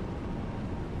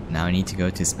 Now I need to go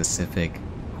to specific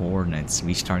coordinates.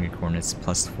 Reach target coordinates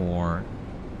 +4,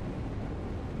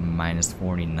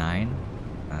 -49.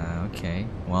 Okay.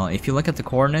 Well, if you look at the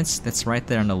coordinates, that's right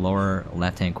there in the lower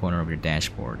left-hand corner of your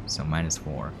dashboard. So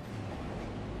 -4.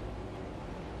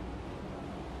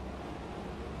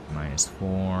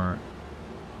 -4.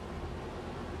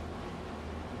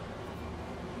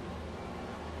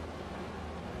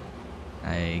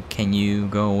 Can you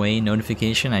go away,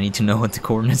 notification? I need to know what the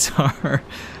coordinates are.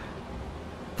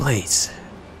 Please.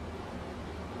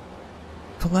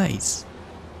 Please.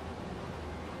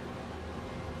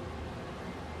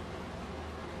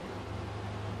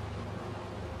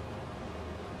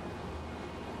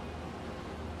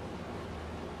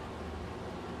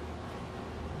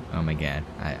 Oh my god,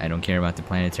 I don't care about the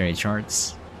planetary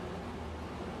charts.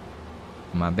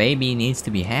 My baby needs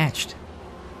to be hatched.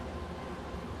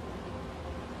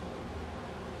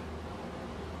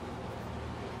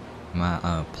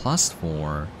 My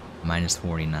 +4,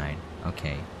 -49.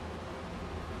 Okay.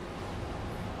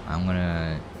 I'm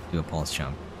gonna do a pulse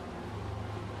jump.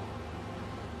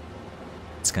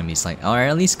 It's gonna be slight, or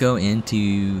at least go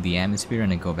into the atmosphere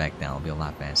and then go back down. It'll be a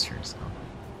lot faster. So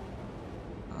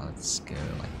let's go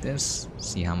like this.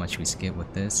 See how much we skip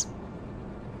with this.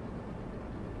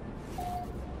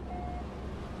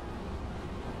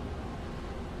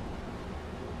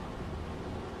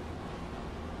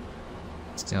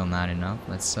 Still not enough.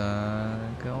 Let's go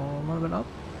a little bit up.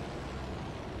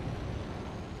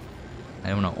 I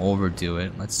don't want to overdo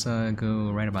it. Let's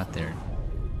go right about there.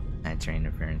 Terrain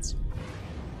interference.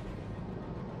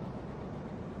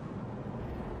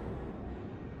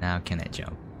 Now can I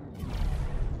jump?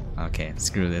 Okay,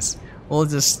 screw this.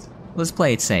 Let's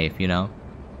play it safe, you know?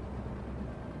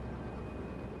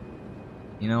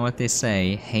 You know what they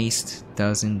say, haste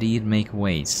does indeed make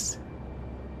waste.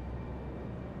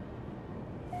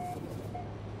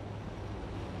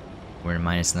 We're at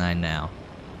 -9 now.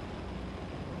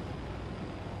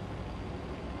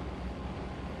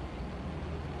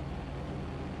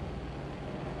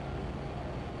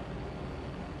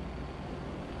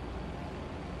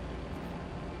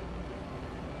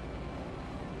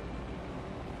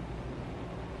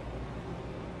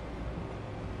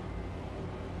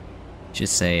 Should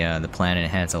say the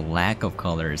planet has a lack of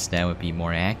colors. That would be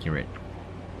more accurate.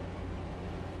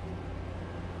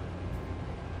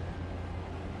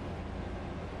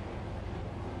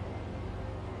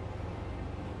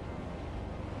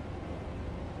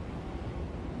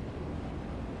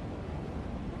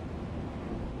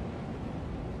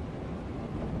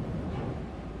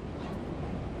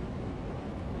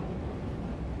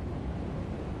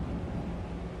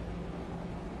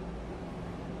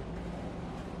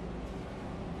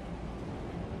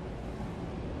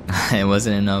 It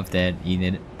wasn't enough that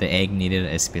the egg needed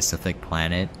a specific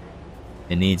planet.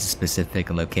 It needs a specific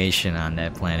location on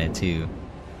that planet too.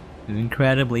 It's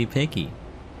incredibly picky.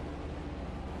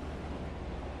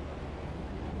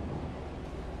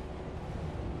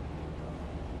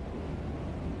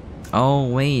 Oh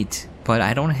wait, but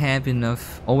I don't have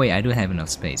enough. Oh wait, I do have enough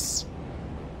space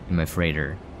in my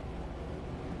freighter.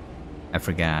 I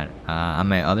forgot. On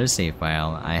my other save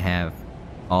file, I have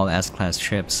all S-class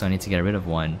ships, so I need to get rid of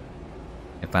one.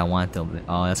 If I want the...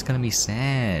 Oh, that's gonna be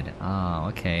sad. Oh,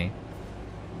 okay.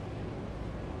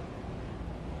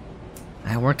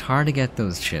 I worked hard to get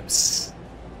those ships.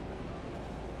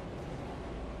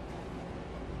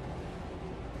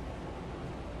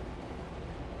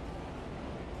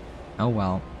 Oh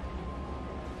well.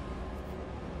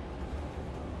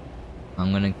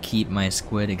 I'm gonna keep my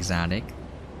squid exotic.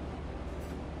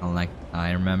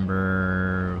 I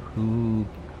remember who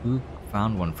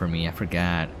found one for me. I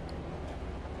forgot.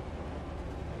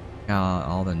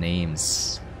 All the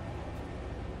names.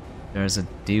 There's a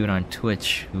dude on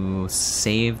Twitch who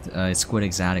saved a squid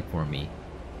exotic for me.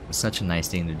 It was such a nice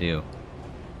thing to do.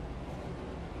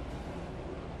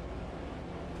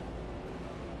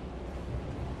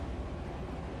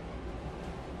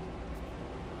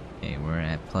 Okay, we're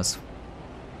at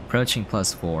approaching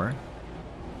 +4.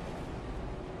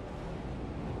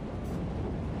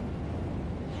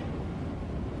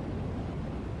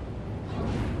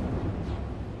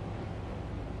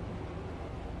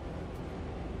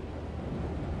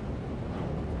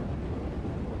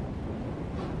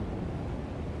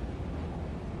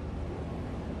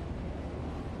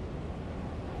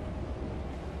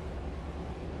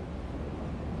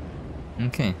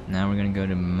 Okay, now we're gonna go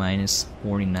to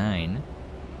 -49.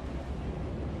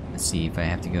 Let's see if I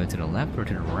have to go to the left or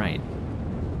to the right.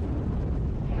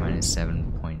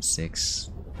 -7.6.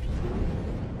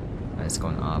 It's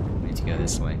going up. We need to go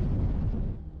this way.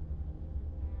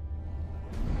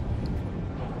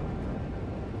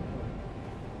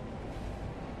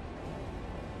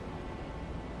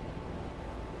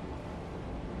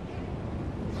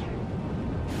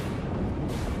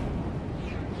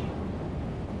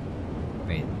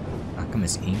 Wait, how come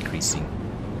it's increasing?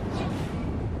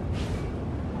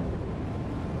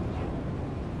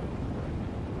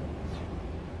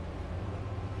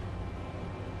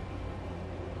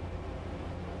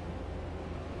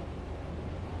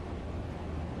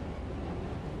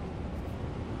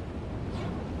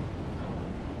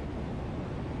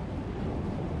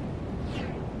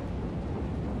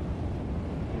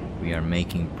 We are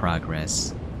making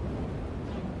progress.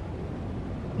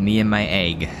 Me and my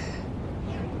egg.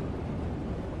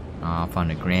 Off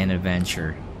on a grand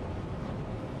adventure.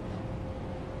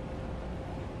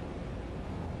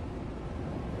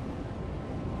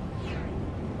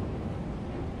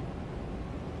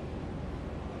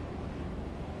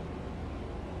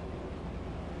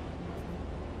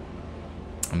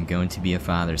 I'm going to be a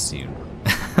father soon.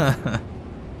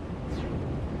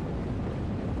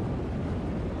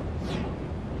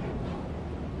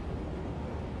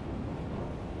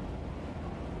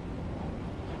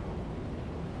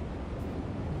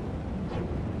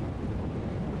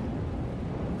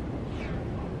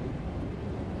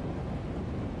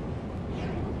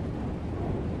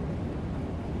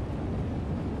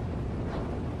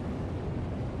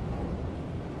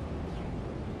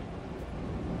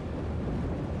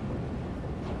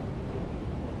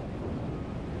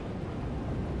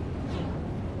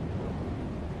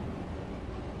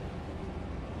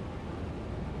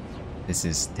 This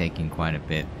is taking quite a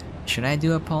bit. Should I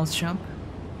do a pulse jump?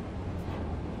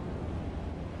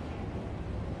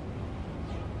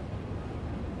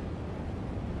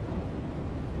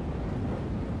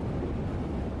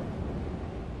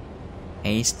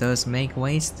 Haste does make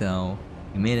waste though.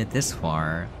 You made it this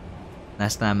far.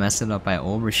 Let's not mess it up by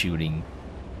overshooting.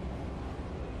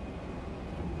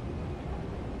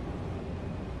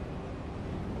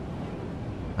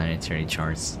 Planetary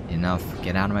charts. Enough.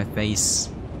 Get out of my face.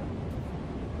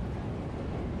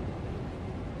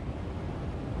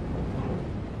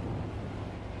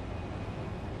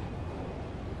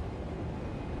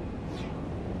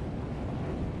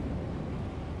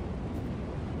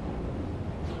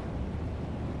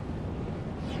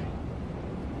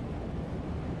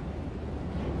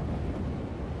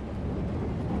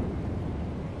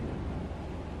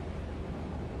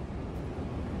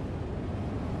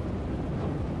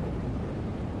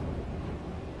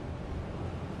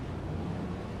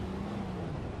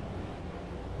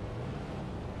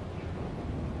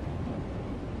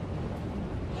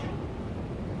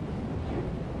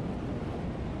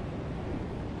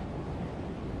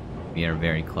 We are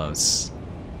very close.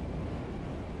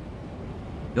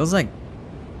 Feels like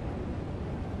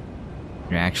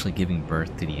you're actually giving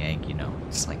birth to the egg, you know?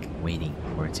 Just like waiting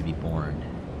for it to be born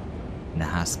in the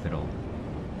hospital.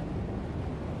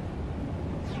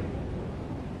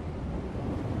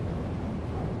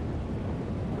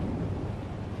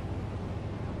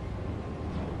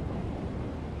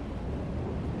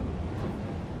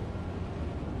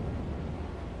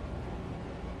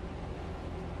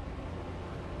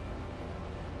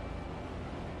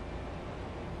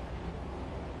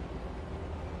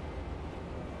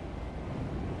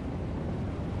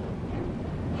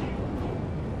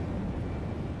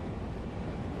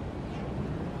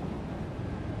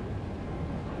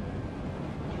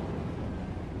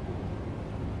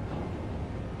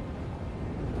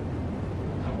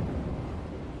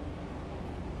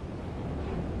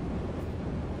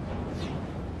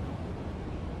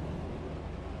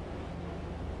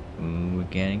 Ooh, we're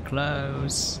getting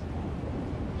close.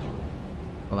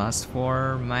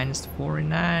 +4,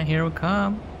 -49, here we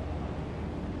come.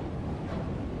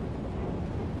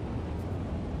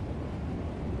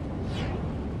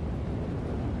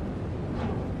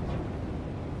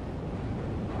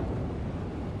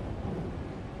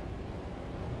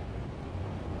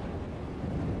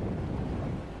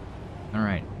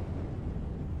 Alright.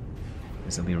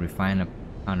 This will be a refined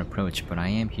on approach, but I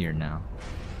am here now.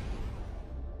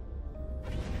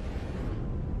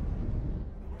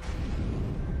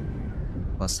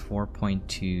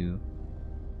 +4.2.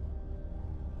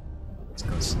 Let's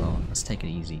go slow. Let's take it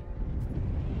easy.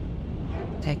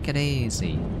 Take it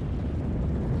easy.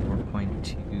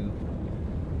 4.2.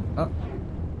 Oh!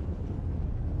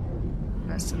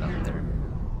 Messed it up there.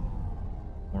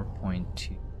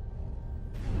 4.2.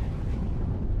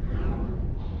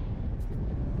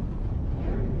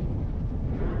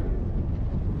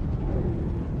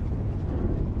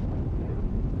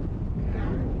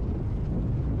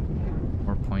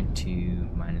 To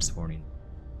 -40.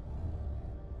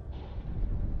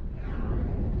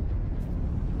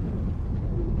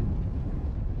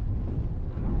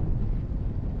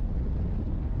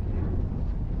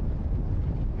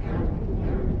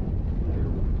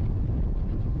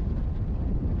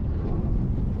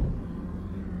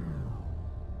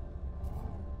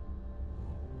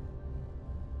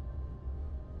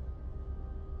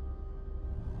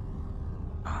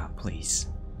 Please.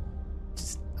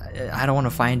 I don't want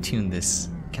to fine-tune this.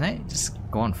 Can I just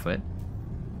go on foot?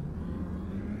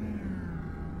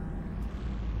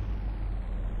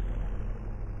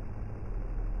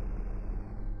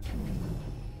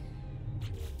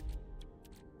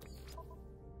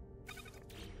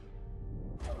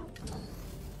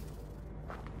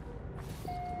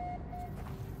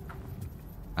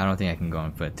 I don't think I can go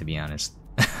on foot, to be honest.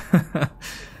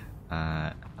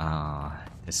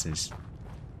 This is...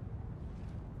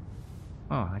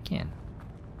 Oh, I can.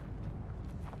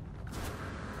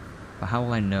 But how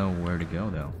will I know where to go,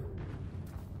 though?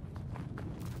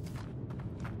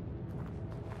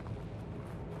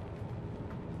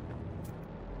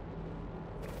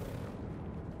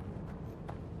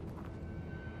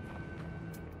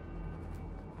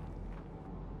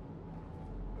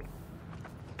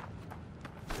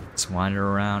 Just wander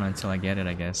around until I get it,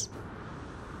 I guess.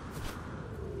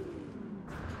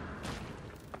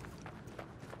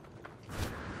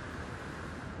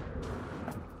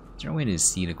 Is there a way to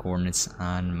see the coordinates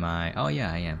on my... Oh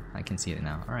yeah, I am. I can see it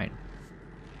now. Alright.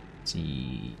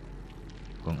 See...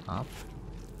 Going up.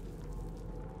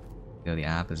 Go the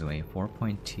opposite way.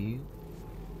 4.2.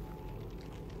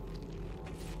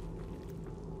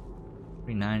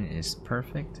 39 is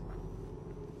perfect.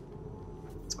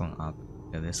 It's going up.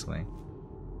 Go this way.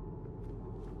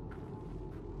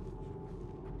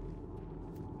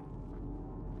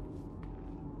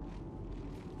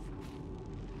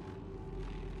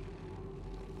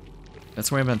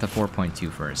 Let's worry about the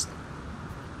 4.2 first.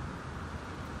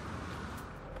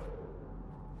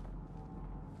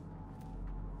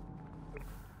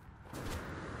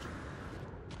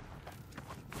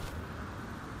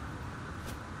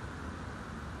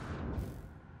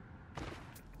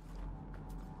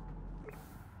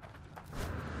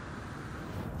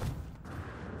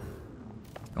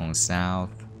 Going south.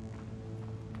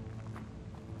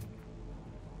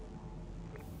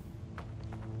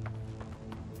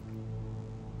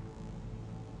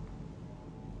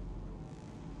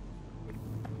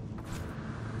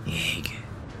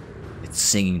 It's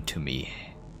singing to me.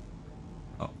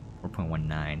 Oh,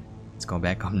 4.19. Let's go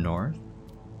back up north.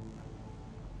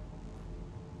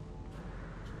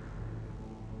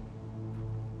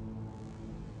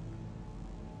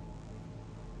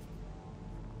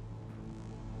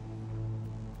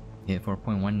 hit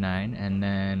 4.19, and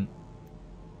then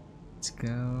let's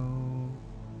go.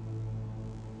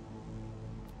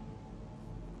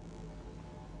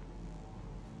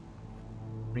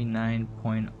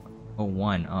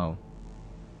 49.01. Oh,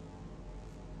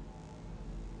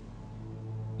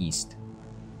 east.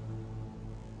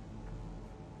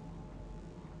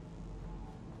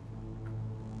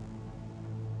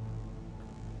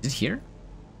 Is it here?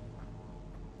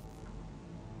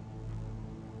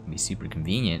 It'd be super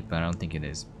convenient, but I don't think it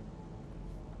is.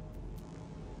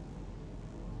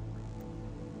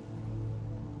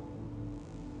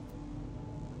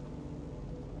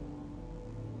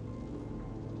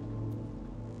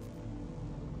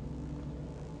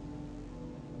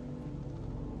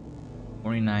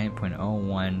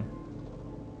 .01.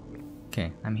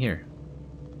 Okay, I'm here.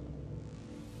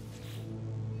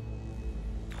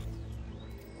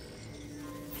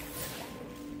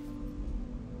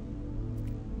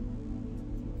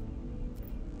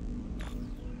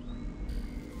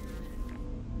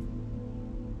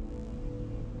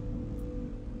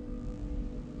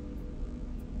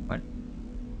 What?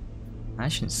 I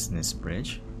shouldn't see this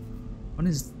bridge. What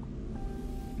is?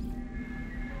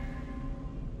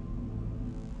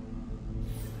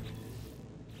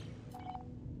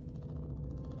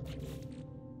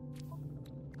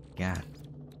 God.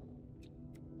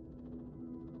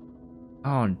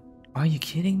 Oh, are you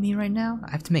kidding me right now?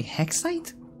 I have to make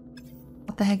hexite?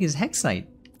 What the heck is hexite?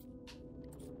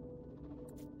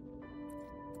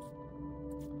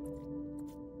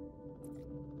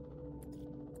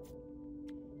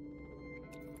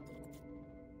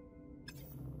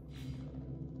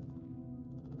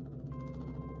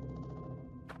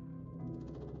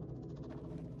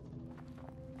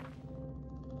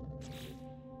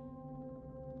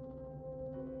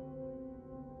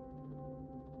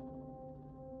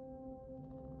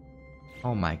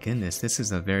 Oh my goodness, this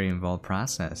is a very involved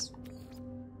process.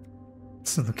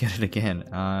 Let's look at it again.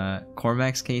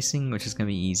 Corvax casing, which is gonna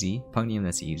be easy. Pugnium,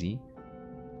 that's easy.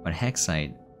 But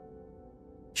hexite,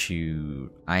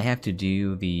 shoot, I have to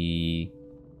do the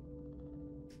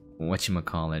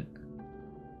whatchamacallit,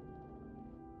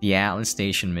 the Atlas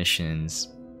Station missions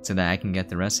so that I can get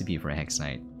the recipe for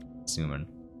hexite. Assuming.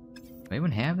 Do I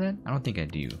even have that? I don't think I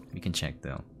do. We can check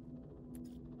though.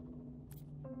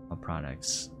 All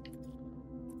products.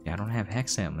 Yeah, I don't have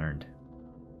hexite learned.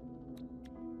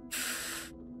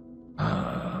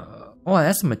 Oh,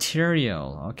 that's a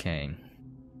material. Okay.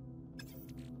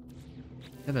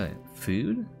 Is that a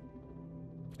food?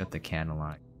 Got the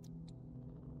catalog.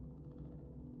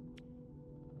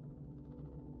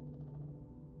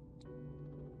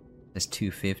 That's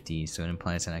 250, so it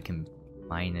implies that I can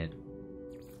mine it.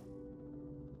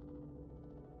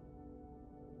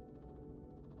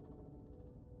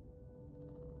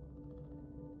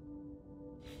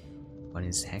 What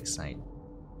is hexite?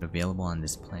 Available on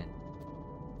this planet.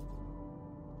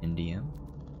 Indium.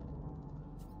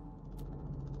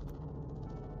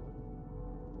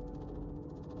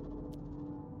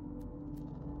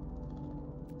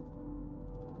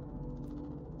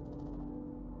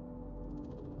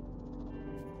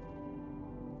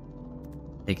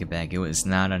 Take it back, it was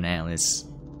not an Atlas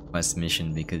quest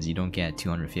mission because you don't get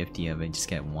 250 of it, you just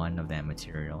get one of that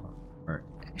material. Or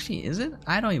actually, is it?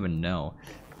 I don't even know.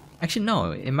 Actually,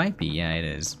 no, it might be. Yeah, it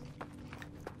is.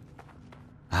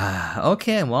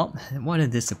 Okay, well, what a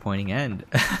disappointing end.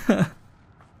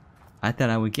 I thought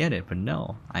I would get it, but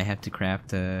no. I have to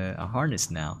craft a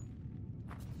harness now.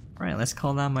 Alright, let's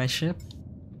call down my ship.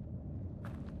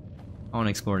 I want to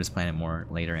explore this planet more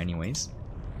later anyways.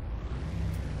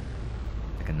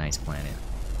 Like a nice planet.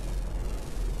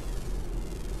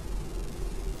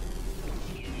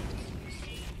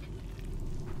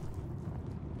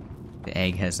 The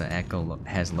egg has an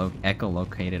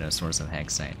echolocated a source of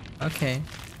hexite. Okay.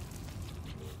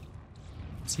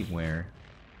 Let's see where.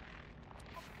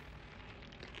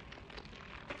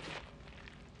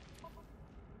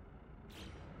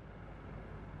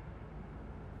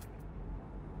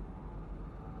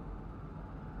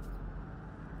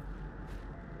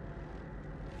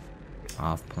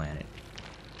 Off planet.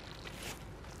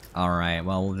 Alright,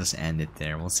 well, we'll just end it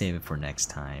there. We'll save it for next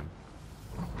time.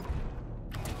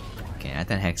 Okay, I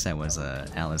thought hexite was a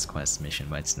Atlas quest mission,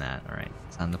 but it's not. Alright,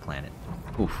 it's on the planet.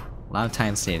 Oof, a lot of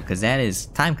time saved, because that is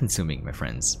time consuming, my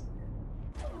friends.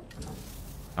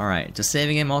 Alright, just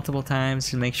saving it multiple times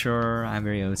to make sure. I'm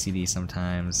very OCD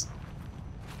sometimes.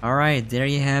 Alright, there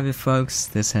you have it, folks.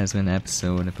 This has been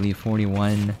episode, I believe,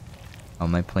 41 of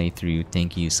my playthrough.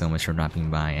 Thank you so much for dropping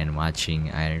by and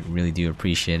watching. I really do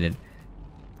appreciate it.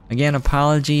 Again,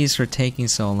 apologies for taking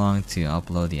so long to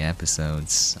upload the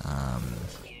episodes.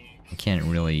 I can't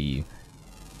really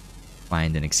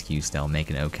find an excuse that'll make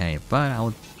it okay, but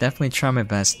I'll definitely try my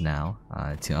best now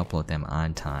to upload them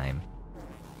on time.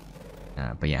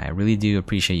 But yeah, I really do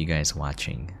appreciate you guys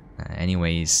watching.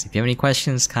 Anyways, if you have any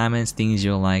questions, comments, things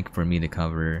you'll like for me to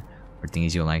cover, or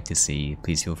things you'll like to see,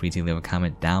 please feel free to leave a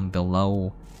comment down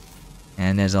below.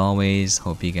 And as always,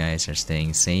 hope you guys are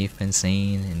staying safe and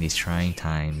sane in these trying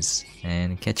times,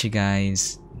 and catch you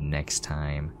guys next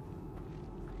time.